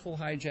successful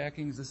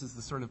hijackings. This is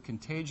the sort of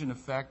contagion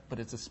effect, but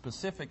it's a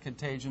specific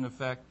contagion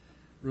effect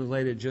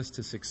related just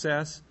to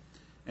success.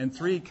 And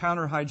 3,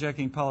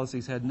 counter-hijacking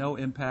policies had no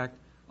impact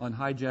on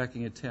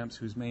hijacking attempts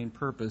whose main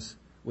purpose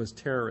was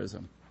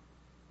terrorism.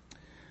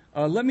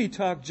 Let me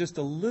talk just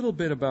a little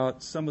bit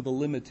about some of the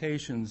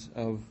limitations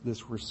of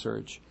this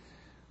research.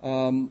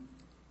 I'll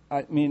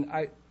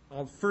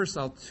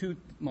toot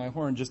my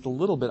horn just a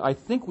little bit. I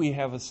think we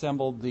have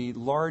assembled the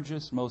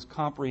largest, most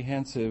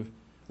comprehensive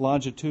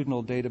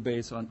longitudinal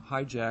database on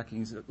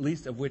hijackings, at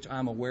least of which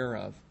I'm aware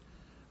of.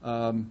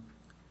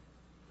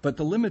 But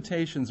the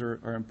limitations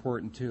are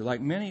important too. Like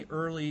many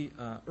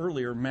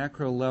earlier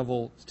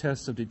macro-level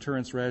tests of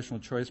deterrence rational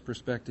choice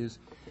perspectives,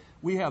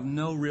 we have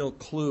no real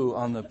clue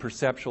on the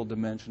perceptual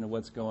dimension of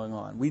what's going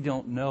on. We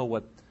don't know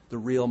what the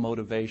real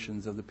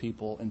motivations of the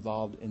people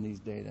involved in these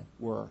data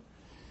were.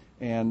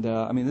 And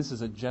this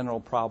is a general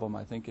problem,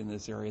 I think, in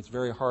this area. It's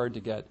very hard to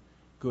get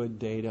good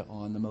data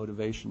on the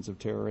motivations of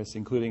terrorists,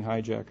 including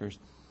hijackers.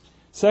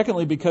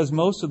 Secondly, because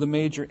most of the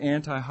major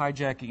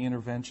anti-hijacking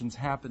interventions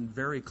happen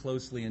very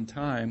closely in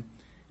time,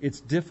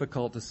 it's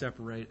difficult to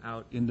separate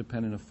out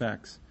independent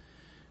effects.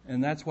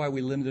 And that's why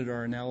we limited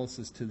our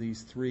analysis to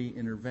these 3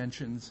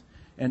 interventions.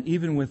 And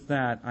even with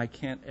that, I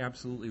can't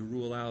absolutely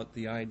rule out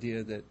the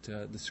idea that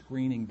the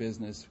screening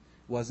business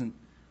was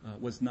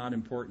not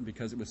important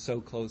because it was so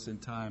close in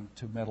time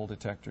to metal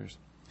detectors.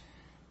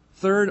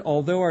 Third,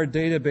 although our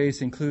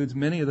database includes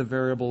many of the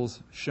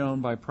variables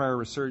shown by prior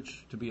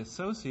research to be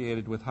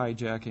associated with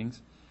hijackings,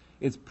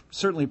 it's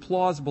certainly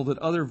plausible that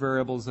other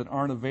variables that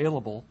aren't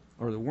available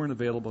or that weren't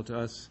available to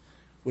us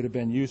would have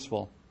been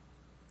useful.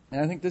 And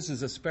I think this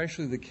is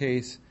especially the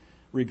case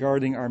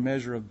regarding our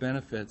measure of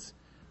benefits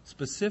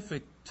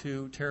specific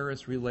to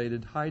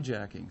terrorist-related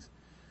hijackings.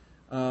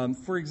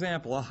 For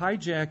example, a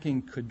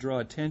hijacking could draw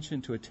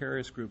attention to a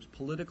terrorist group's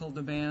political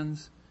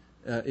demands.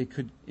 It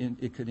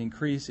could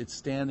increase its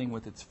standing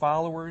with its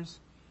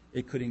followers.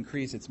 It could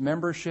increase its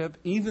membership,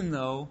 even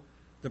though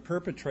the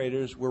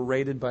perpetrators were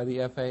rated by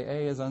the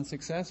FAA as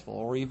unsuccessful,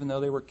 or even though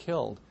they were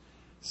killed.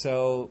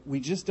 So we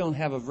just don't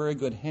have a very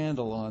good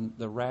handle on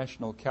the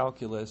rational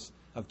calculus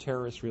of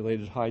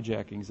terrorist-related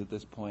hijackings at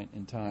this point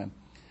in time.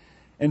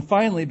 And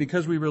finally,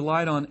 because we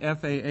relied on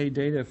FAA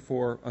data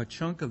for a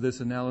chunk of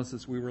this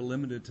analysis, we were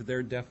limited to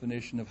their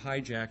definition of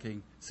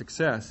hijacking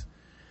success.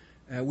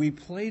 We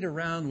played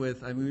around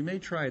with, we may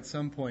try at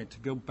some point to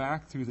go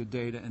back through the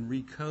data and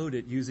recode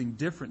it using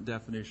different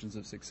definitions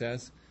of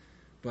success,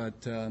 but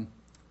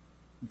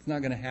it's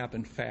not going to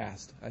happen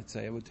fast, I'd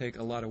say. It would take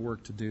a lot of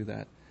work to do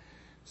that.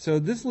 So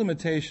this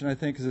limitation, I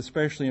think, is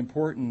especially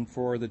important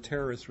for the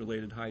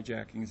terrorist-related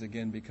hijackings,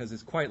 again, because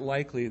it's quite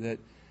likely that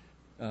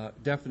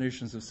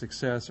definitions of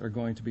success are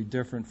going to be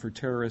different for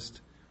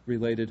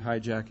terrorist-related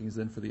hijackings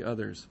than for the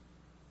others.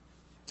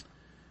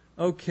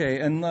 Okay,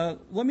 and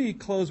let me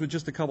close with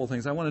just a couple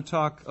things. I want to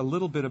talk a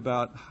little bit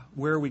about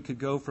where we could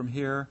go from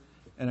here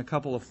and a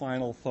couple of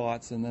final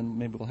thoughts, and then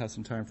maybe we'll have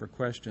some time for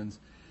questions.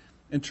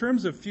 In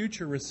terms of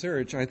future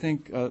research, I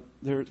think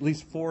there are at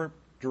least 4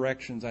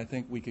 directions I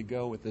think we could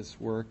go with this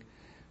work.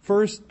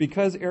 First,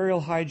 because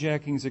aerial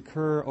hijackings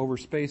occur over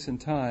space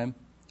and time,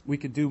 we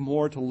could do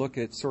more to look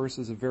at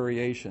sources of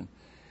variation.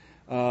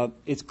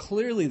 It's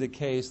clearly the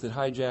case that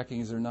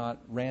hijackings are not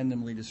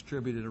randomly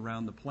distributed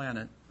around the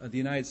planet. The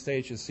United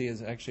States, you see,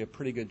 is actually a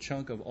pretty good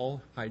chunk of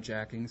all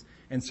hijackings,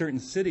 and certain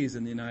cities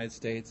in the United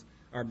States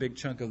are a big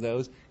chunk of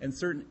those, and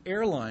certain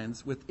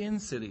airlines within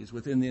cities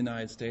within the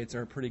United States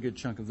are a pretty good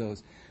chunk of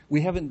those.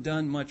 We haven't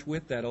done much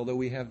with that, although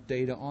we have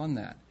data on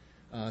that.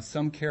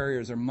 Some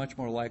carriers are much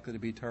more likely to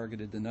be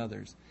targeted than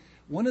others.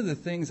 One of the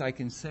things I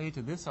can say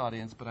to this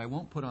audience, but I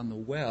won't put on the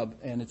web,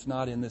 and it's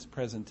not in this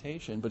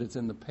presentation, but it's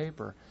in the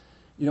paper.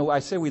 I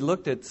say we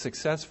looked at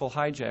successful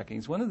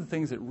hijackings. One of the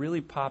things that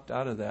really popped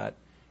out of that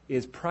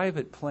is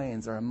private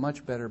planes are a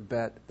much better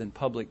bet than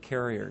public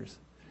carriers.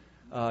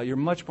 You're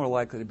much more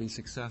likely to be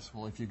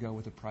successful if you go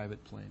with a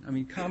private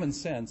plane. Common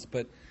sense,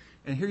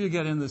 and here you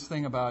get in this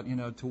thing about,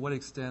 to what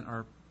extent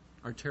are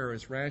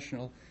terrorists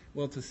rational?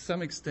 Well, to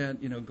some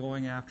extent,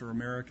 going after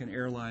American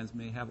Airlines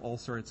may have all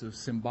sorts of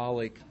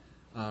symbolic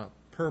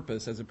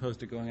purpose as opposed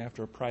to going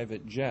after a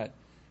private jet.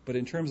 But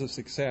in terms of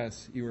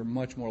success, you are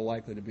much more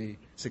likely to be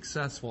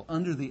successful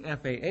under the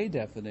FAA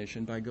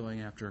definition by going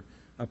after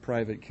a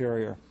private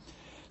carrier.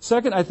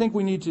 Second, I think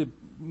we need to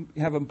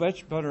have a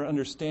much better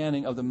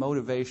understanding of the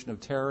motivation of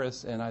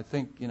terrorists, and I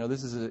think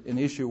this is an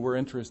issue we're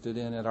interested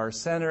in at our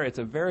center. It's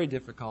a very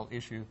difficult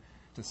issue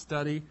to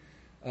study.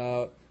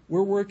 We're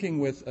working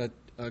with a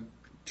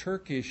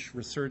Turkish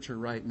researcher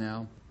right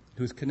now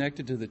who's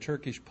connected to the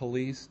Turkish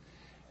police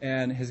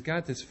and has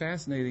got this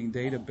fascinating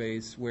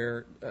database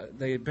where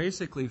they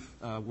basically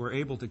were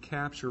able to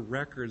capture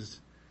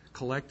records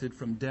collected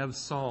from Dev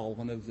Sol,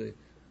 one of the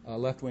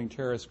left-wing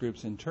terrorist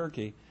groups in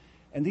Turkey.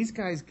 And these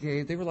guys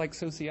they were like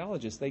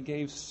sociologists. They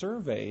gave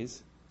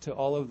surveys to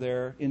all of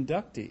their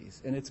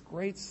inductees, and it's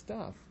great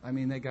stuff.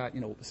 They got,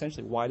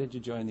 essentially, why did you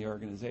join the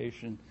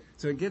organization?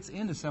 So it gets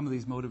into some of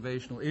these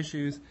motivational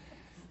issues.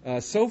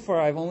 So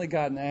far, I've only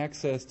gotten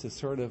access to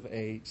sort of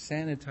a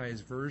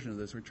sanitized version of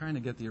this. We're trying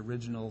to get the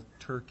original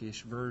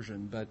Turkish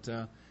version, but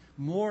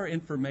more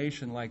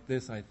information like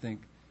this, I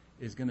think,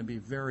 is going to be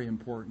very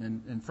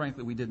important, and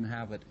frankly, we didn't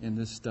have it in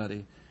this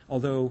study,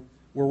 although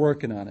we're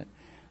working on it.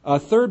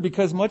 Third,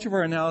 because much of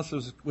our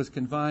analysis was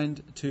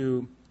confined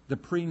to the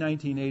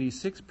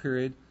pre-1986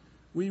 period,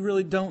 we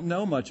really don't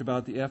know much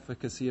about the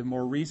efficacy of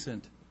more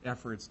recent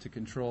efforts to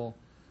control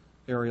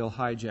aerial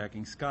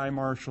hijacking, sky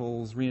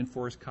marshals,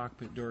 reinforced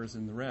cockpit doors,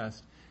 and the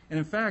rest. And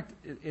in fact,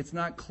 it's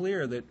not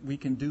clear that we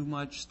can do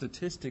much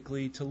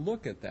statistically to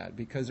look at that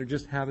because there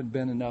just haven't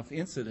been enough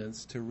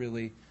incidents to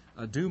really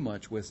do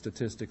much with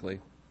statistically.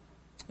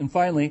 And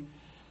finally,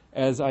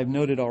 as I've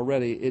noted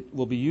already, it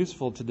will be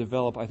useful to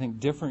develop, I think,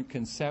 different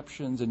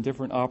conceptions and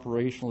different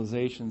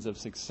operationalizations of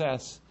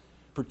success,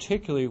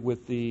 particularly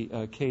with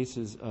the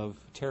cases of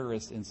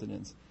terrorist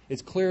incidents.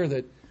 It's clear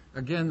that,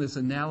 again, this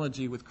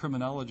analogy with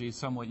criminology is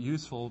somewhat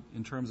useful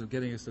in terms of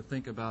getting us to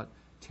think about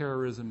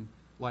terrorism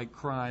like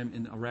crime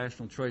in a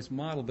rational choice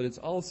model, but it's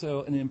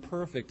also an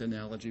imperfect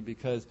analogy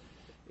because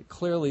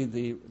clearly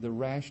the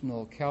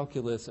rational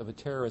calculus of a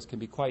terrorist can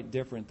be quite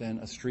different than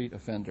a street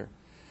offender.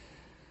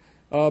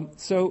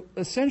 So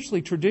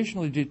essentially,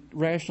 traditionally,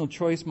 rational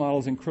choice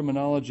models in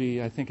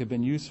criminology, I think, have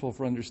been useful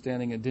for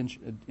understanding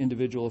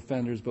individual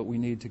offenders, but we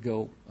need to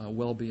go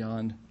well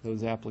beyond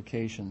those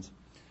applications.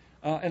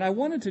 And I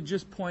wanted to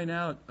just point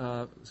out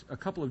a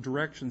couple of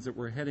directions that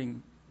we're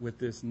heading with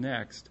this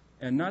next,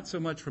 and not so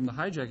much from the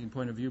hijacking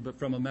point of view, but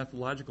from a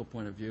methodological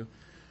point of view.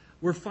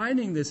 We're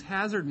finding this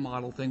hazard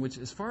model thing, which,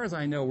 as far as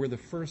I know, we're the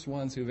first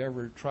ones who've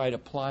ever tried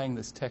applying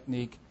this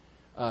technique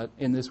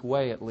in this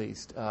way, at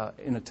least,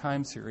 in a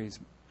time series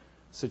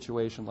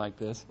situation like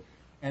this.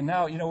 And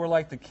now, we're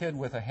like the kid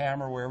with a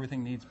hammer where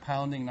everything needs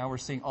pounding. Now we're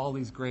seeing all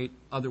these great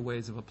other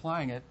ways of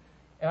applying it.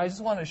 And I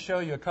just want to show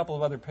you a couple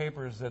of other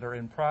papers that are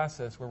in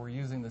process where we're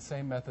using the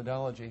same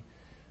methodology.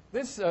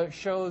 This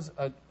shows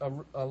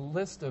a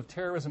list of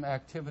terrorism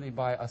activity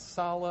by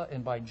Asala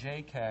and by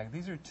JCAG.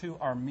 These are two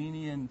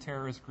Armenian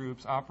terrorist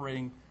groups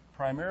operating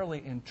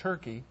primarily in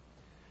Turkey.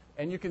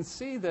 And you can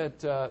see that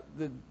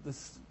the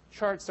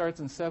chart starts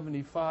in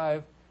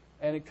 75,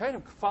 and it kind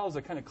of follows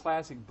a kind of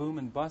classic boom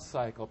and bust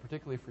cycle,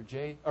 particularly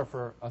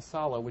for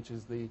Asala, which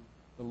is the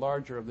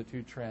larger of the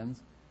two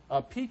trends,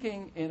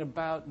 peaking in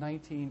about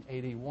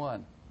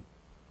 1981.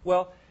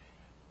 Well,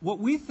 what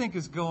we think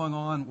is going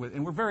on with,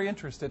 and we're very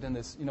interested in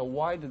this,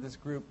 why did this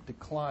group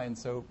decline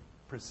so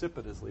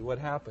precipitously? What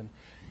happened?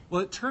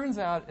 Well, it turns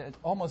out at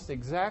almost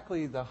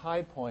exactly the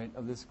high point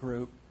of this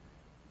group,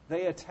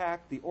 they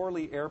attacked the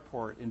Orly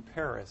airport in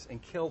Paris and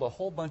killed a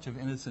whole bunch of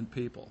innocent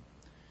people.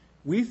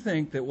 We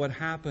think that what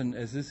happened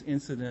as this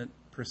incident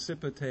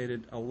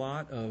precipitated a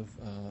lot of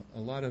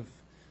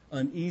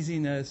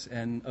uneasiness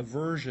and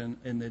aversion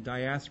in the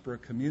diaspora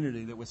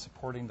community that was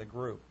supporting the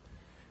group.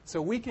 So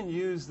we can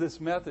use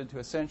this method to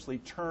essentially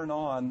turn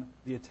on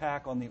the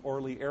attack on the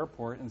Orly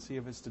airport and see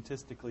if it's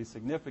statistically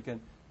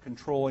significant,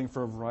 controlling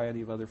for a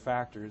variety of other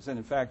factors. And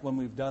in fact, when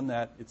we've done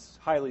that, it's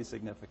highly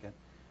significant.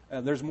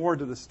 There's more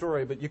to the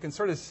story, but you can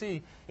sort of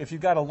see if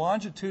you've got a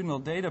longitudinal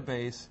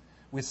database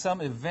with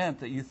some event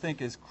that you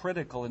think is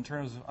critical in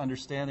terms of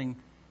understanding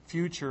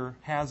future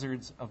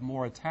hazards of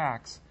more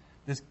attacks,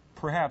 this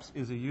perhaps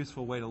is a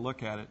useful way to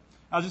look at it.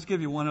 I'll just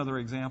give you one other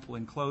example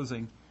in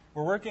closing.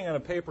 We're working on a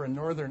paper in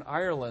Northern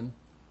Ireland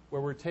where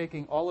we're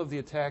taking all of the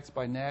attacks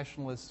by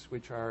nationalists,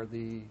 which are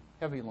the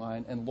heavy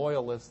line, and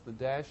loyalists, the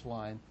dash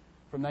line,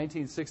 from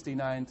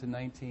 1969 to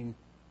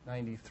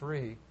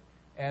 1993.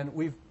 And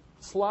we've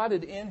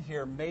slotted in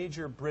here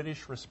major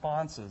British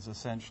responses,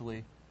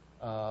 essentially,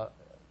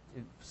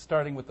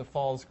 starting with the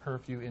Falls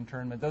Curfew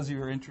internment. Those of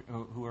you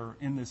who are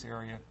in this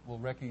area will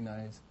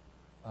recognize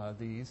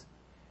these.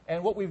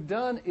 And what we've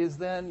done is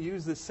then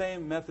use the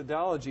same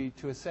methodology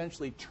to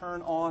essentially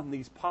turn on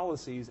these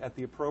policies at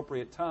the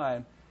appropriate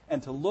time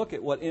and to look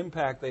at what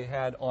impact they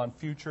had on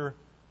future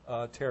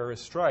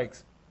terrorist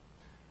strikes.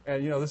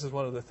 And, this is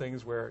one of the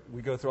things where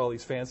we go through all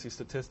these fancy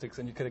statistics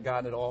and you could have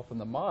gotten it all from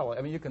the model.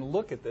 I mean, you can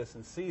look at this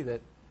and see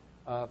that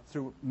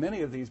through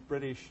many of these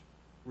British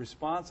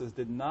responses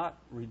did not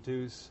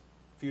reduce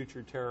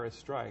future terrorist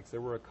strikes.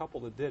 There were a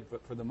couple that did,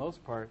 but for the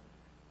most part,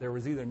 there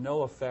was either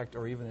no effect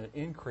or even an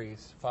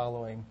increase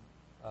following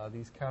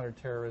these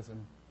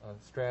counterterrorism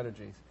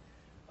strategies.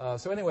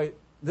 So anyway,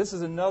 this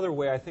is another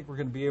way I think we're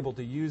going to be able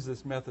to use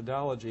this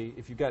methodology.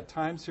 If you've got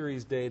time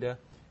series data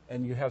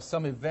and you have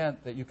some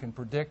event that you can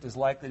predict is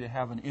likely to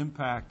have an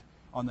impact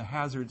on the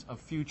hazards of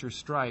future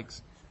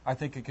strikes, I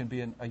think it can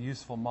be a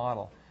useful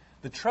model.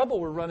 The trouble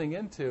we're running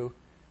into,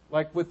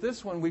 like with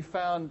this one, we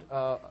found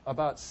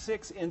about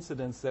 6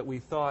 incidents that we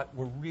thought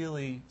were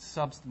really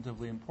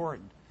substantively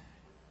important.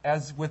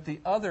 As with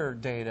the other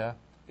data,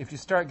 if you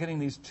start getting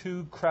these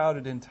too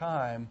crowded in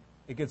time,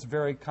 it gets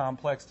very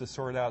complex to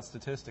sort out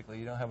statistically.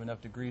 You don't have enough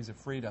degrees of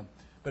freedom.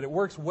 But it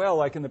works well,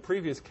 like in the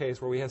previous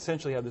case, where we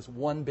essentially have this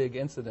one big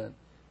incident,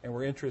 and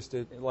we're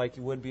interested, like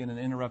you would be in an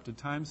interrupted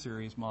time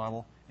series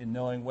model, in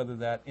knowing whether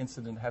that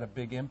incident had a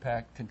big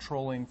impact,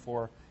 controlling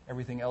for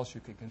everything else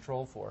you could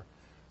control for.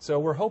 So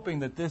we're hoping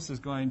that this is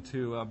going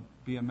to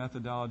be a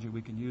methodology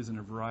we can use in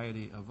a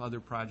variety of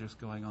other projects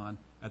going on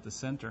at the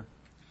center.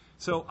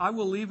 So I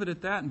will leave it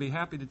at that and be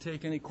happy to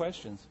take any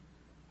questions.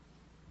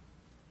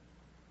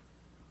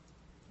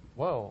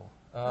 Whoa.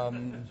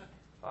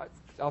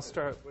 I'll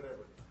start.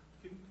 Whatever.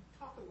 Can you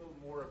talk a little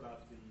more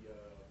about the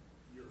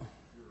your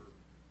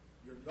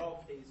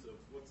null case of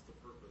what's the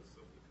purpose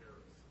of the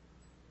terrorists?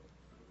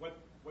 What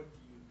do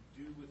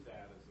you do with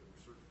that as a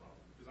research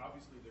problem? Because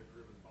obviously they're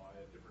driven by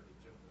a different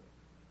agenda,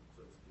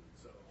 so to speak.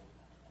 So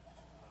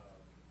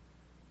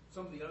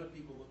some of the other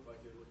people look like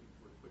they're looking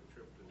for a quick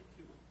trip to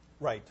Cuba.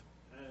 Right.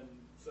 And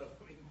so,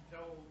 I mean,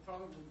 talk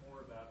a little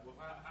more about, well,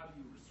 how do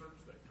you research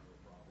that kind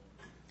of problem?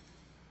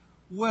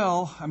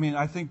 Well, I mean,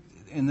 I think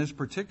in this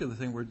particular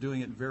thing, we're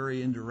doing it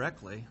very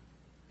indirectly.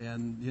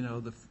 And, you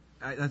know,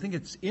 I think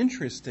it's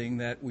interesting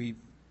that we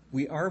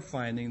are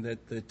finding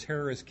that the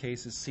terrorist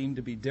cases seem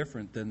to be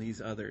different than these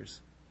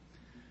others.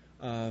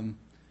 In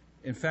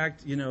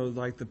fact, you know,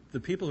 like the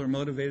people who are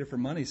motivated for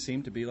money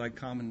seem to be like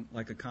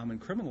a common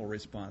criminal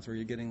response, where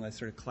you're getting that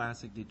sort of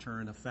classic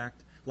deterrent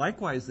effect.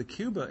 Likewise, the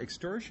Cuba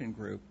extortion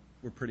group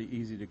were pretty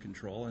easy to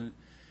control. And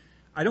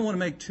I don't want to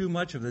make too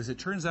much of this. It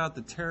turns out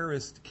the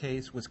terrorist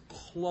case was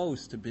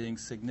close to being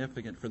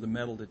significant for the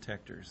metal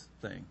detectors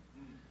thing.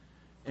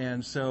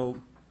 And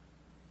so,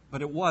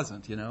 but it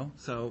wasn't, you know.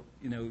 So,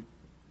 you know,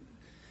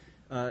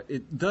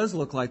 it does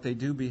look like they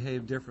do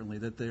behave differently,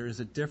 that there is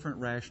a different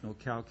rational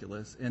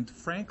calculus. And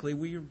frankly,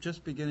 we are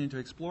just beginning to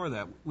explore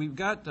that.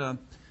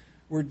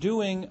 We're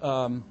doing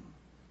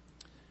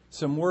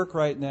some work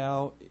right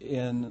now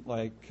in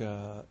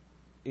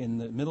in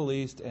the Middle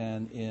East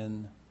and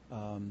in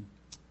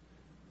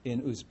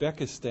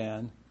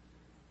Uzbekistan,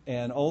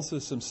 and also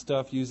some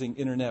stuff using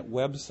internet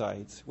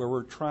websites where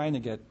we're trying to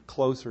get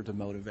closer to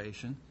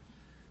motivation.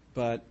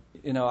 But,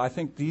 you know, I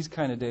think these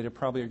kind of data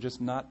probably are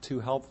just not too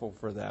helpful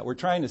for that. We're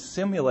trying to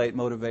simulate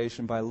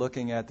motivation by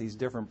looking at these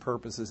different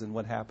purposes and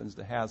what happens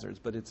to hazards,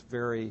 but it's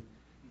very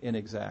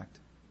inexact.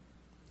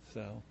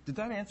 So, did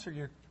that answer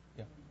your...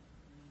 Yeah.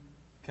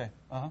 Okay.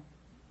 Uh-huh.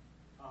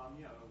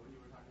 Yeah, when you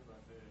were talking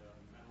about the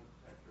metal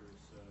detectors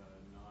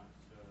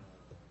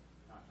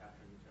not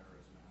capturing the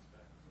terrorism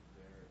aspect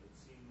there, it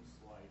seems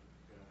like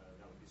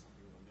that would be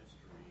something of a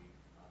mystery.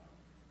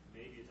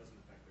 Maybe it doesn't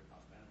affect their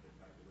cost-benefit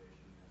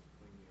calculation as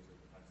cleanly as it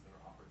affects their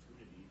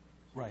opportunity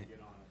to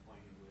get on a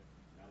plane with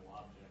metal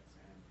objects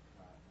and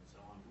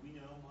so on. Do we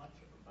know much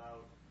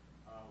about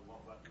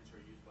what weapons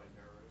are used by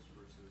terrorists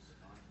versus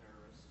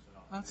non-terrorists?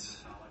 Metallic,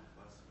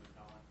 less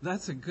metallic?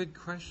 That's a good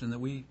question that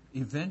we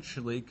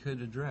eventually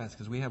could address,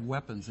 because we have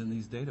weapons in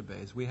these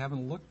databases. We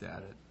haven't looked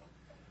at it.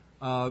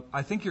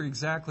 I think you're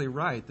exactly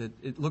right that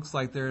it looks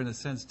like they're, in a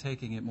sense,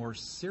 taking it more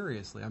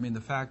seriously. I mean, the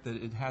fact that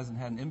it hasn't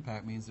had an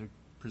impact means they're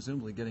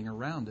presumably getting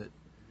around it.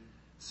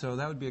 So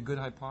that would be a good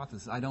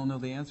hypothesis. I don't know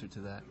the answer to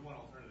that. One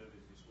alternative is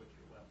you switch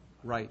your weapon.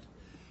 Right.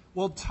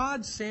 Well,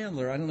 Todd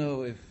Sandler, I don't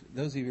know if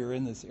those of you are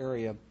in this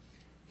area,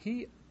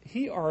 he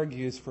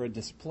argues for a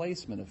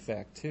displacement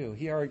effect too.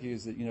 He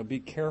argues that, you know, be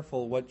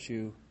careful what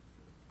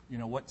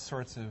what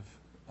sorts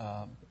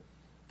of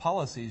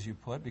policies you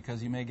put,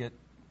 because you may get,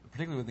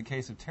 particularly with the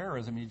case of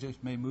terrorism, you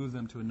just may move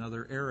them to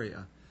another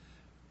area.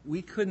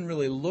 We couldn't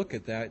really look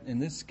at that. In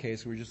this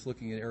case, we're just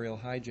looking at aerial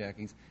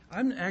hijackings.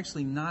 I'm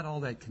actually not all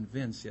that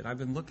convinced yet. I've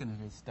been looking at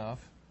his stuff.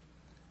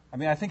 I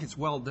mean, I think it's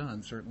well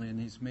done, certainly, and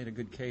he's made a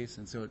good case,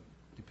 and so it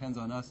depends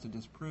on us to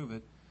disprove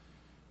it.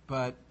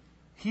 But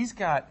he's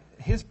got,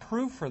 his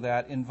proof for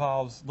that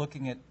involves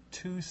looking at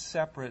two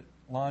separate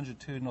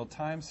longitudinal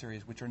time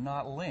series which are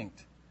not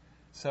linked.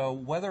 So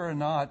whether or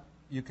not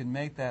you can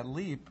make that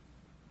leap,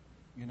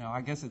 you know,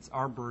 I guess it's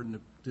our burden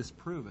to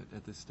disprove it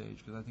at this stage,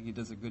 because I think he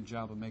does a good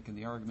job of making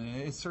the argument.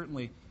 And it's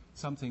certainly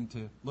something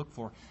to look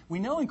for. We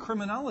know in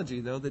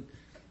criminology, though, that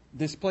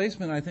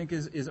displacement, I think,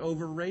 is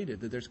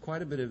overrated, that there's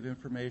quite a bit of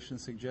information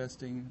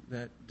suggesting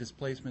that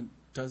displacement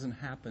doesn't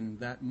happen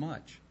that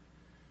much.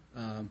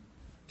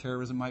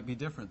 Terrorism might be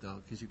different,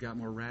 though, because you've got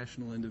more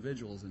rational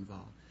individuals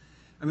involved.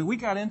 I mean, we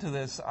got into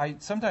this. I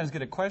sometimes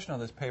get a question on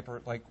this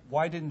paper, like,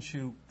 why didn't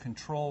you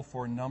control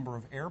for number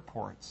of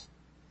airports?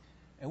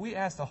 And we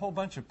asked a whole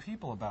bunch of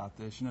people about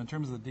this, you know, in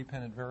terms of the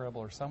dependent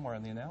variable or somewhere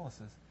in the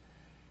analysis.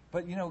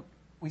 But, you know,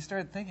 we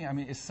started thinking, I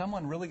mean, is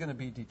someone really going to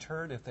be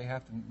deterred if they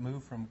have to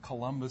move from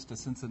Columbus to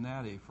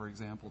Cincinnati, for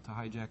example, to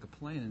hijack a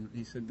plane? And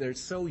he said they're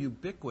so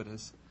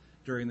ubiquitous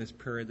during this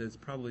period that it's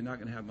probably not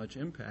going to have much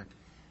impact.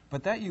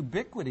 But that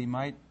ubiquity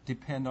might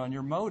depend on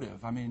your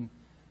motive. I mean,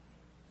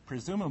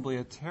 presumably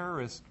a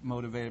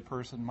terrorist-motivated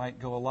person might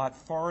go a lot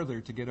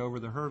farther to get over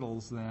the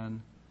hurdles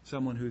than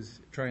someone who's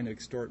trying to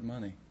extort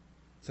money.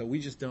 So we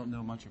just don't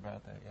know much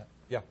about that yet.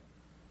 Yeah.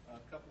 A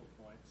couple of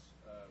points.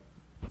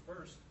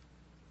 First,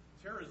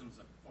 terrorism is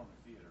a form of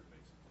theater,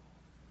 basically.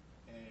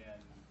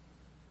 And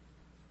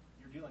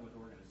you're dealing with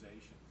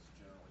organizations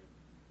generally,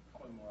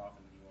 probably more often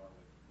than you are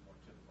with more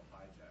typical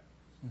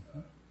hijackings.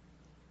 Mm-hmm.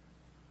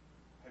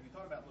 Have you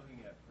thought about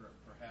looking at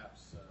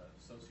perhaps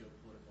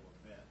socio-political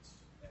events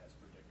as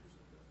predictors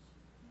of this?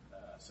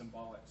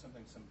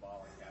 Something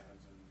symbolic happens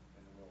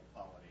in the world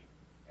polity,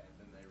 and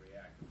then they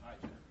react to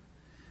hijacking.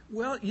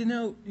 Well,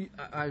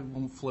 I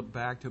won't flip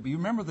back to it, but you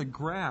remember the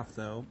graph,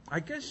 though. I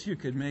guess you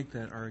could make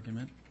that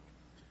argument.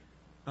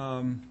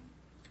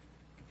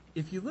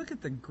 If you look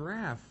at the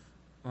graph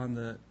on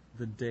the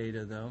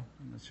data, though,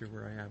 I'm not sure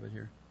where I have it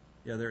here.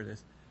 Yeah, there it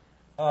is.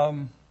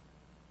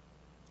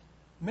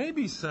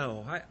 Maybe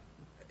so.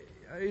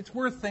 It's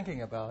worth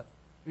thinking about.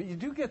 You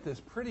do get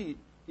this pretty.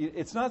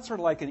 It's not sort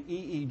of like an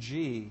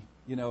EEG,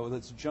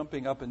 that's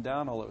jumping up and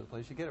down all over the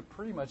place. You get a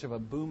pretty much of a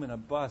boom and a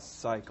bust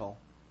cycle.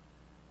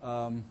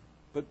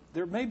 But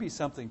there may be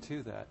something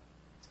to that.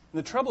 And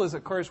the trouble is,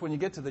 of course, when you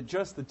get to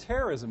just the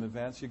terrorism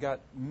events, you got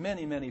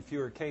many, many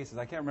fewer cases.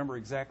 I can't remember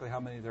exactly how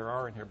many there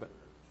are in here, but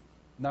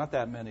not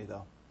that many,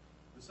 though.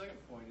 The second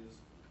point is,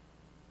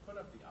 put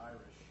up the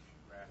Irish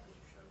graph that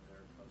you showed there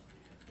close to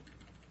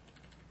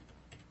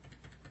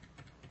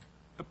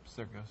you. Oops,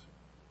 there it goes.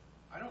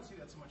 I don't see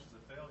that so much as a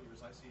failure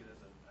as I see it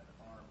as an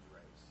arms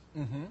race.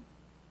 Mm-hmm.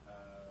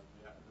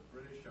 The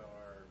British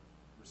are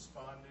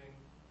responding.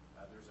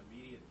 There's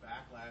immediate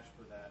backlash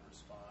for that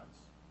response.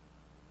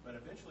 But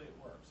eventually it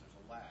works. There's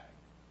a lag.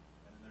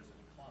 And then there's a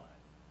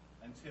decline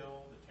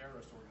until the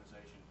terrorist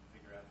organization can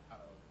figure out how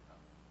to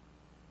overcome it.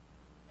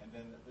 And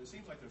then it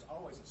seems like there's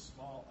always a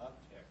small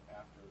uptick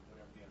after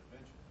whatever the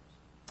intervention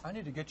is. I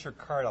need to get your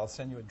card. I'll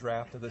send you a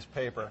draft of this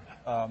paper.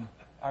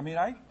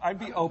 I'd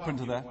be open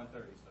to that. 1:30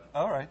 stuff.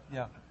 All right,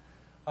 yeah.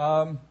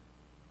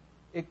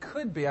 It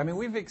could be.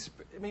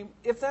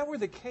 If that were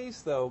the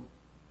case, though,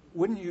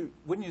 wouldn't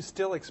you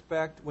still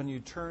expect when you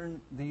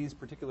turn these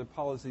particular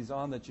policies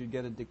on that you'd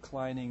get a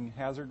declining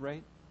hazard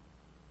rate?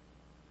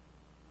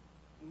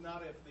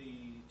 Not if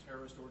the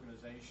terrorist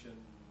organization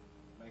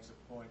makes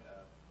a point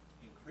of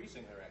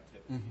increasing their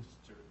activities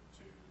to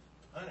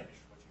punish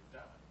what you've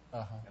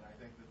done. Uh-huh. And I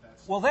think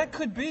that's... Well, that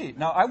could be.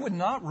 Now, I would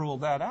not rule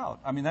that out.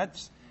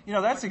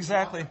 That's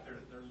exactly...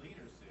 Their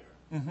leaders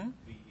there, Mm-hmm.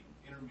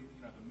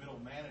 the middle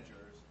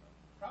managers,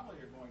 probably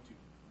are going to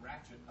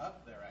ratchet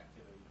up their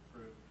activity to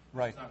prove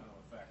Right. it's not going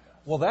to affect us.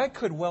 Well, that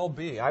could well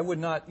be. I would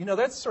not.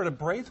 That's sort of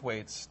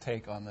Braithwaite's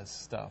take on this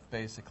stuff,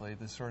 basically.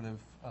 The sort of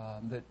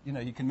that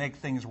you can make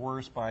things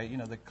worse by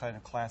the kind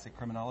of classic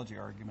criminology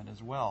argument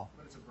as well.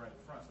 But it's a bright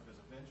front because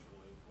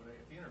eventually,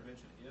 if the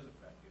intervention is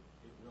effective,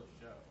 it will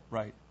show.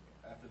 Right.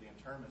 After the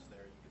internment's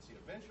there, you can see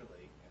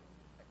eventually.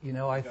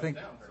 I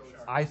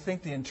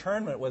think the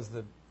internment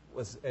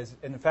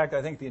in fact,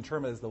 I think the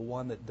internment is the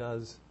one that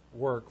does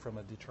work from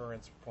a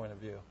deterrence point of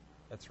view.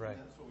 That's right.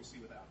 And that's what we see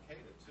with Al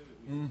Qaeda too.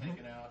 We've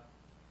taken out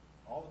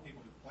all the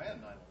people who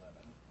planned 9/11.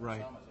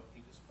 Right.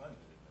 He just funded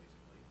it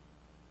basically,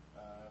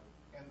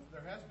 and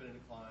there has been a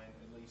decline,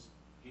 at least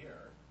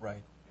here, Right.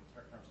 in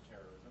terms of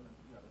terrorism. And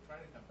they're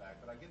trying to come back,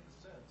 but I get the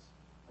sense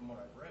from what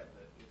I've read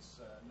that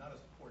it's not as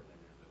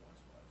coordinated as it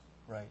once was.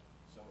 Right.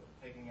 So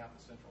taking out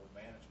the central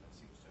management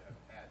seems to have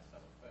had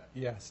some effect.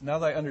 Yes. Now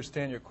that I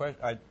understand your question,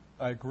 I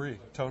agree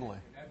totally.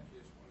 In that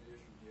case, one of the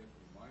issues you have to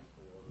be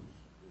mindful of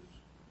is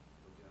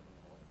for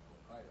example,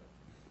 Al-Qaeda.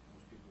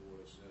 Most people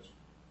would assess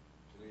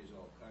today's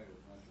Al-Qaeda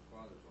is not your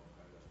father's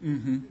Al-Qaeda.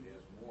 Mm-hmm. It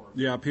has more.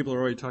 Yeah, people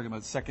are already talking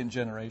about second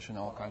generation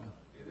Al-Qaeda.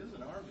 It is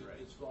an arms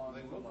race. It's gone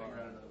They will from,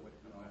 figure out another way to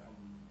come back. from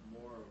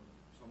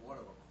somewhat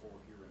of a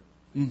coherent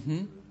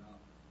Mm-hmm. to now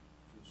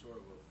to sort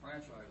of a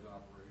franchise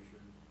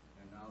operation,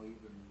 and now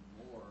even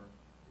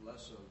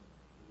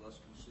less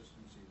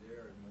consistency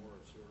there, and more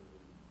sort of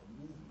a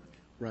movement.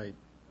 Right.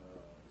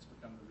 It's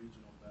become the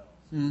regional bells.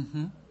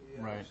 Mm-hmm.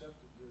 Yeah, Right. except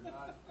that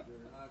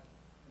they're not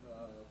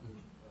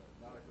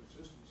a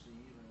consistency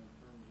even in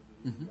terms of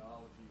the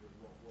ideology of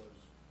what was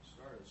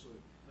started. So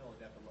They'll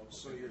adapt to local.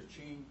 you're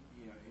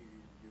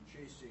you're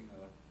chasing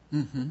a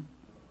Mm-hmm.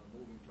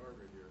 moving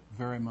target here.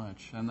 Very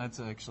much. And that's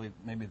actually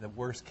maybe the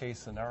worst case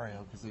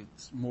scenario because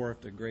it's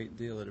morphed a great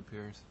deal, it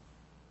appears.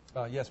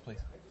 Yes, please.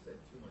 I just had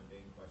two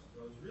mundane questions.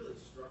 I was really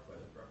struck by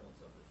the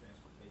prevalence of the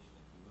transportation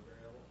in Cuba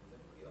variable. Was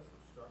anybody else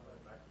struck by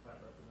the fact that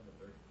that represented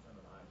 30%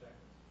 of the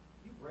hijackings?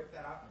 Can you break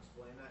that out and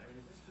explain that?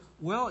 Is this just...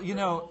 Well,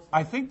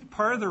 I think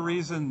part of the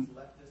reason...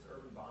 leftist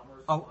urban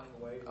bombers flying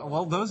away...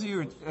 Well, those of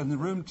you in the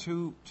room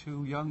too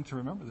young to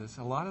remember this,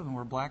 a lot of them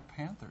were Black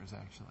Panthers,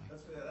 actually.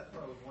 That's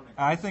what I was wondering.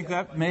 I think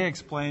that may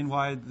explain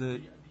why the...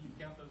 Do you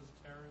count those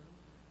as terrorism?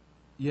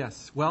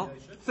 Yes. Well,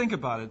 think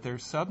about it.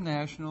 There's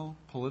subnational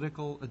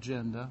political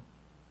agenda,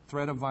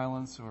 threat of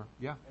violence, And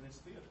it's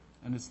theater.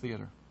 and it's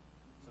theater.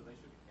 So they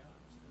should be counted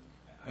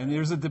as theater. And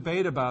there's a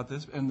debate about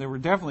this, and there were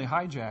definitely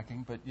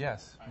hijacking, but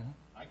yes.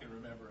 I can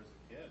remember as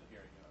a kid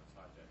hearing it's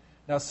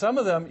hijacked. Now, some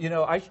of them,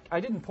 I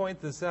didn't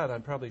point this out. I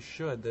probably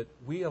should, that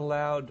we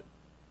allowed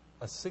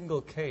a single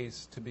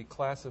case to be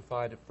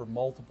classified for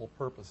multiple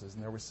purposes,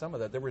 and there was some of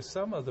that. There were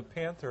some of the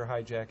Panther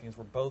hijackings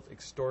were both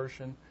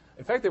extortion.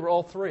 In fact, they were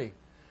all three.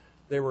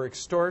 They were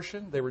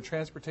extortion, they were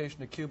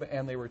transportation to Cuba,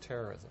 and they were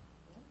terrorism.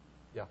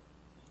 Yeah.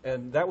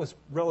 And that was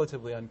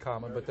relatively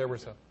uncommon, but there were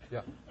some.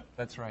 Yeah,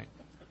 that's right.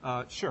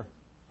 Sure.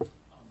 Questions.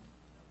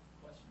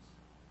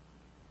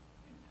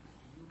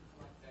 Do you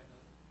collect that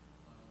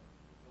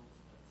those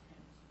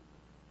attempts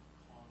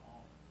on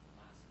off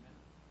last minute?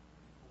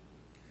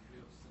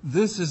 Real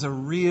This is a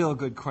real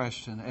good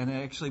question, and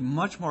actually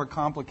much more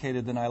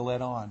complicated than I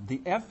let on.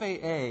 The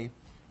FAA,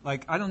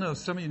 like, I don't know,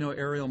 some of you know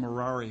Ariel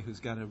Marari, who's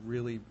got a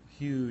really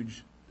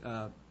huge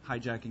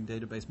hijacking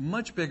database,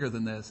 much bigger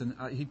than this, and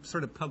he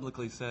sort of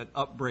publicly said,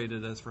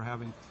 upbraided us for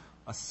having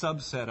a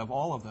subset of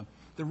all of them.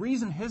 The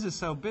reason his is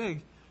so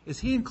big is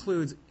he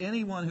includes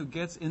anyone who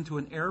gets into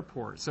an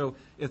airport. So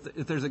if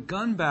there's a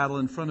gun battle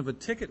in front of a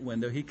ticket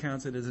window, he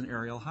counts it as an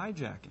aerial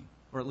hijacking,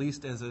 or at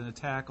least as an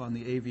attack on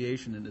the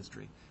aviation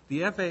industry.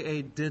 The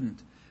FAA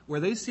didn't. Where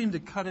they seem to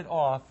cut it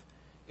off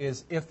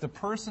is if the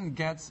person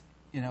gets,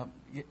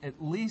 at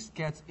least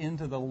gets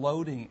into the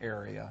loading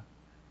area,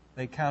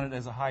 they count it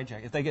as a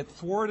hijack. If they get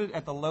thwarted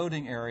at the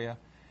loading area,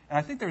 and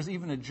I think there's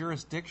even a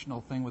jurisdictional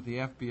thing with the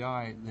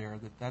FBI there,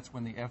 that's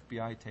when the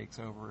FBI takes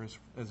over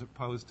as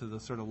opposed to the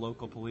sort of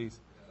local police.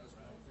 Yeah, that's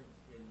why I think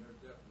in their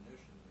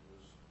definition it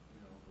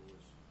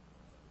was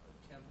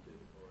attempted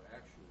or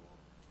actual.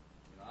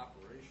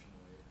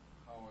 Operationally,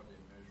 how are they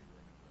measuring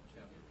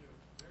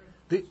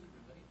attempted?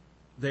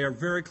 They are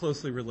very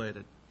closely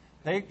related.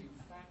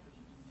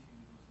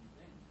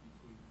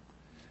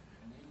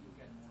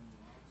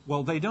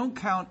 Well, they don't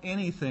count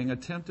anything,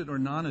 attempted or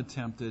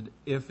non-attempted,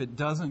 if it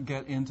doesn't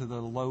get into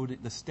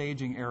the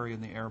staging area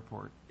in the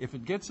airport. If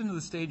it gets into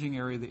the staging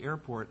area of the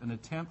airport, an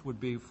attempt would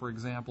be, for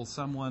example,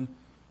 someone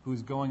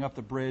who's going up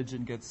the bridge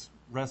and gets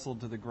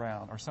wrestled to the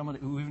ground, or someone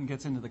who even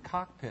gets into the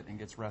cockpit and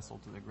gets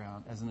wrestled to the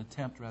ground as an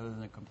attempt rather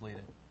than a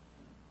completed.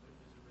 There's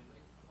a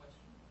related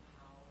question: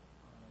 how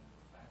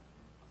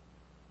factor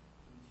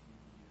into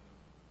the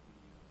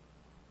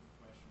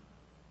question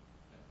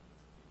that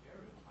the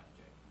aerial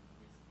hijacking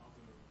with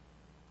other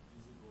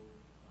visible,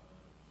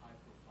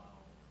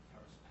 high-profile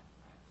terrorist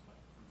attacks, like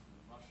for instance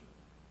in Russia,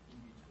 in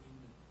between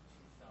the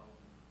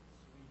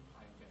 2003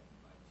 hijacking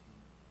by two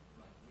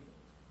black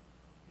widows.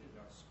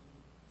 There are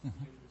school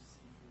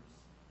seizures,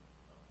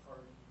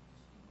 parties,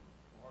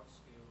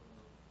 large-scale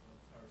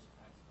terrorist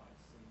attacks by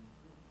the same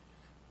group.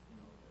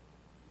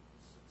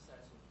 The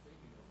success or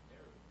failure of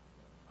aerial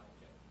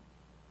hijacking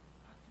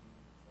actually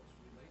was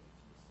related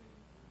to the same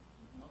group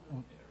in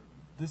other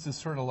areas. This is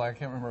sort of like, I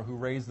can't remember who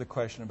raised the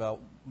question about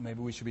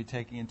maybe we should be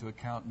taking into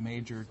account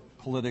major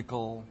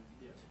political.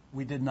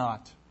 We did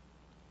not.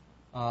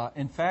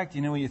 In fact,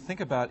 when you think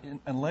about it,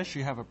 unless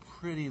you have a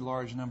pretty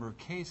large number of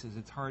cases,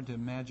 it's hard to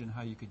imagine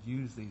how you could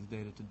use these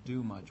data to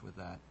do much with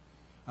that.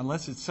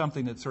 Unless it's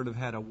something that sort of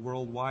had a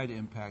worldwide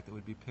impact that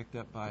would be picked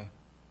up by. Can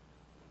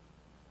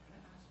I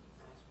ask a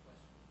last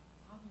question?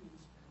 How do you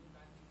expand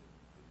back to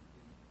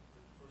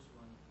the first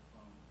one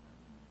from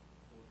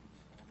 1940s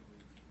all the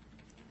way to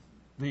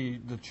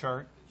the The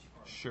chart? the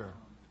chart? Sure.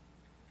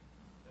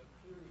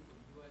 Clearly, for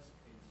the U.S.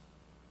 case,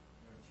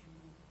 there are two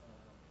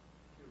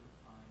periods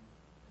of time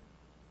that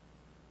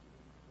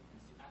we can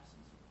see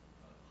absence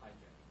of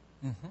hijacking.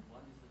 Mm-hmm.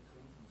 One is the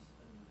Clinton's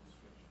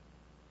administration.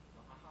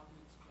 So how do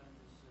you explain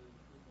this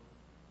critical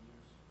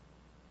years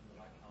in the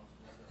White House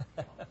with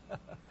the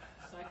policy?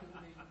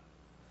 Secondly,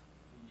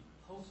 the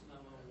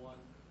post-9/11,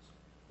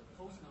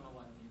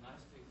 the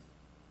United States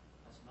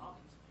has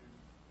not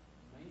experienced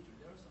major.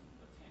 There are some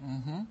attempts,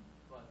 Mm-hmm.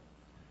 but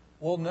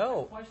Well,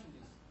 no. the question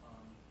is,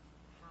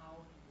 how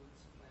do you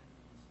explain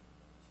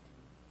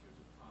these two periods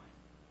of time?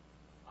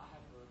 I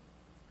have a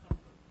kind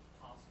of a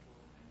possible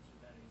answer,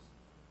 that is,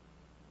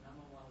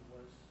 9/11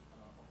 was,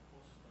 of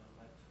course,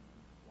 led to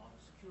a lot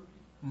of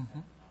security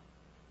Mhm.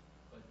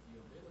 but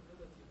the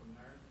availability of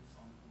Americans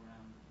on the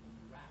ground in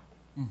Iraq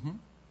Mm-hmm.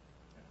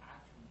 that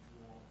actually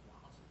draw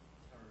lots of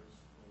terrorists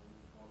or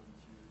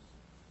volunteers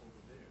over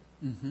there.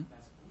 Mm-hmm.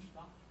 That's Bush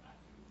doctrine,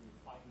 actually.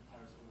 We're fighting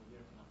terrorists over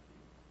there, cannot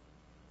feel.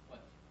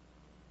 But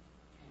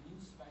can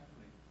you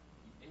speculate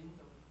the end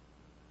of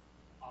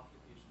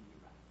occupation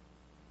of Iraq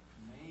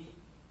may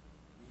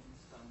mean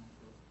some of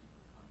those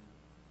people coming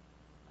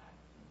back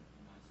to the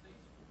United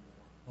States for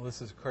more? Well,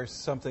 this is, of course,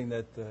 something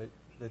that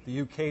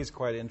the UK is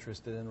quite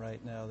interested in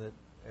right now.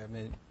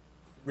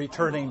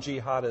 Returning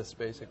jihadists,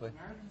 basically.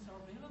 Americans are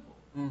available.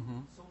 Mm-hmm.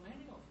 So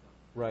many of them.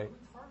 Right.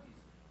 With targets.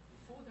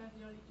 Before that,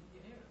 they are in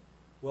the air.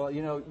 Well,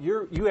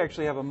 you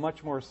actually have a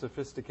much more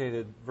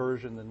sophisticated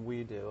version than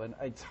we do, and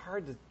it's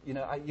hard to,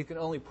 you can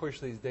only push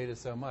these data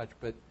so much,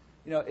 but,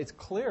 it's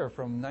clear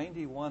from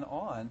 91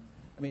 on,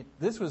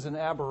 this was an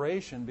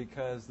aberration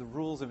because the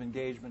rules of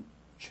engagement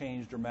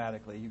changed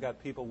dramatically. You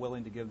got people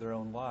willing to give their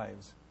own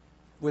lives.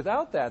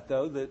 Without that,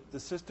 though, the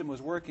system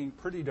was working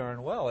pretty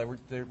darn well.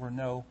 There were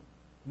no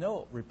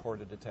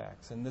reported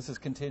attacks, and this has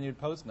continued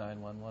post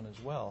 9/11 as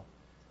well.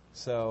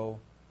 So,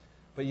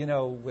 but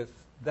with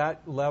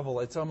that level,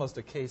 it's almost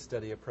a case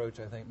study approach,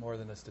 I think, more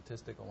than a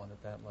statistical one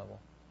at that level.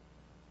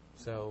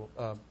 So,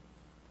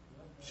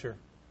 sure.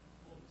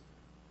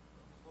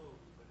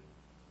 But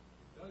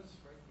it does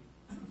strike me,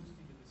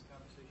 listening to this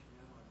conversation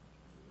now, a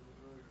little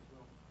earlier as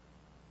well,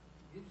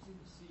 it's interesting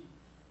to see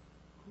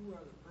who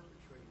are the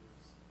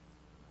perpetrators,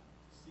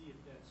 see if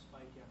that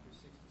spike after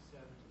 67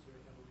 is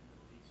very heavily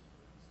Middle East,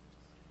 for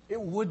instance.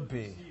 It would So to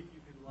be. see if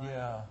you could line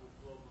Yeah. up with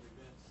global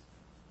events.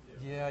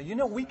 Yeah,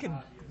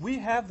 we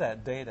have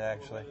that data, Or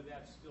actually. whether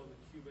that's still the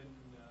Cuban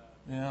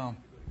Yeah.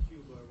 to go to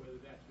Cuba, or whether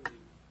that's really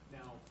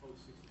now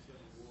post-67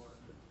 war.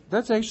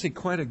 That's actually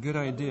quite a good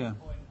idea.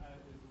 The other point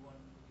is the one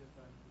just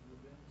on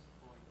Ruben's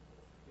point.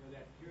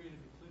 That period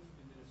of the Clinton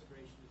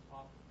administration is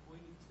often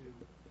pointed to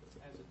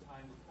as a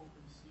time of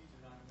open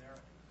season on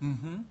America.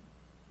 Mm-hmm.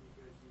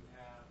 Because you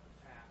have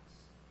attacks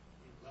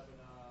in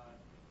Lebanon,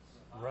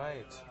 in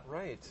Somalia,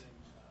 Right. in,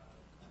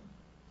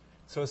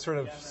 So it's sort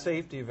of Yemen,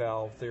 safety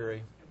valve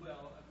theory.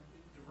 well,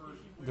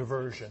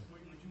 Diversion.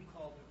 What you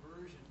call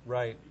diversion.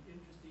 Right. It would be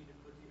interesting to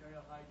put the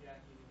aerial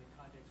hijacking in the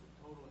context of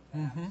total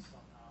attacks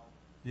somehow.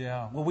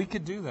 Yeah. Well, we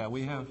could do that.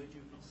 We have. So that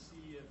you can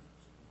see if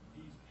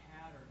these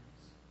patterns,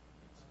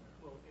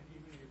 well, and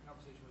even in your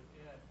conversation with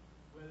Ed,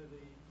 whether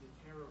the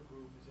terror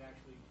group is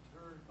actually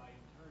deterred by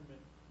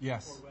internment,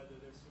 Yes. or whether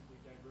they're simply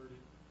diverted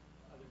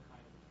other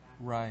kind of attacks.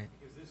 Right.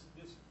 Because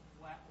this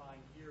flat line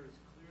here is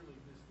clearly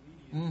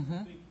misleading. Mhm.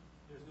 I think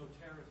there's no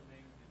terrorism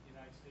in the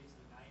United States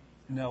in the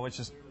 90s. No, it's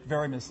just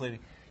very misleading.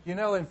 You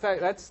know, in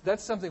fact,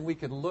 that's something we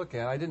could look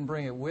at. I didn't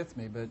bring it with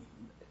me, but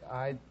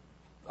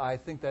I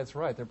think that's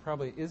right. There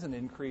probably is an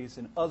increase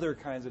in other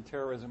kinds of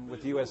terrorism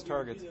with U.S.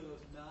 targets. Those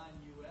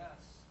non-U.S.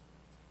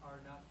 are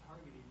not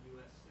targeting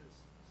U.S.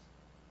 citizens,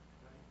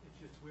 right? It's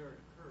just where it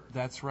occurs.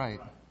 That's right.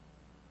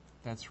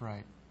 That's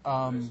right.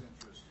 That's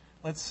interesting.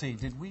 Let's see.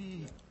 Did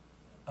we?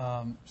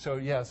 So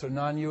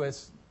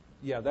non-U.S.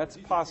 Yeah, that's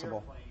These are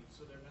possible. airplanes,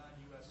 so they're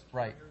non-U.S.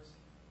 Right. carriers.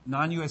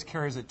 Non-U.S.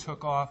 carriers that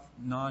took off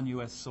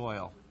non-U.S.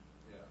 soil.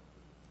 Yeah,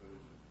 but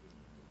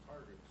the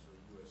targets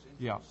are U.S. interest.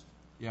 Yeah.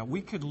 Yeah,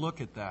 we could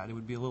look at that. It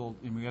would be a little,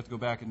 and we have to go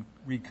back and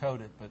recode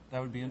it, but that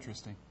would be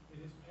interesting. It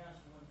is past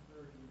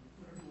 1:30.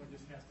 Everyone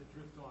just has to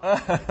drift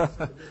off.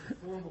 So there's a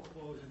formal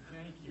close, and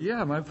thank you.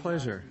 Yeah, my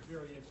pleasure. It's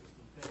very interesting.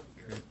 Thank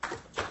you.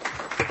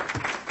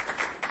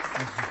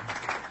 Great.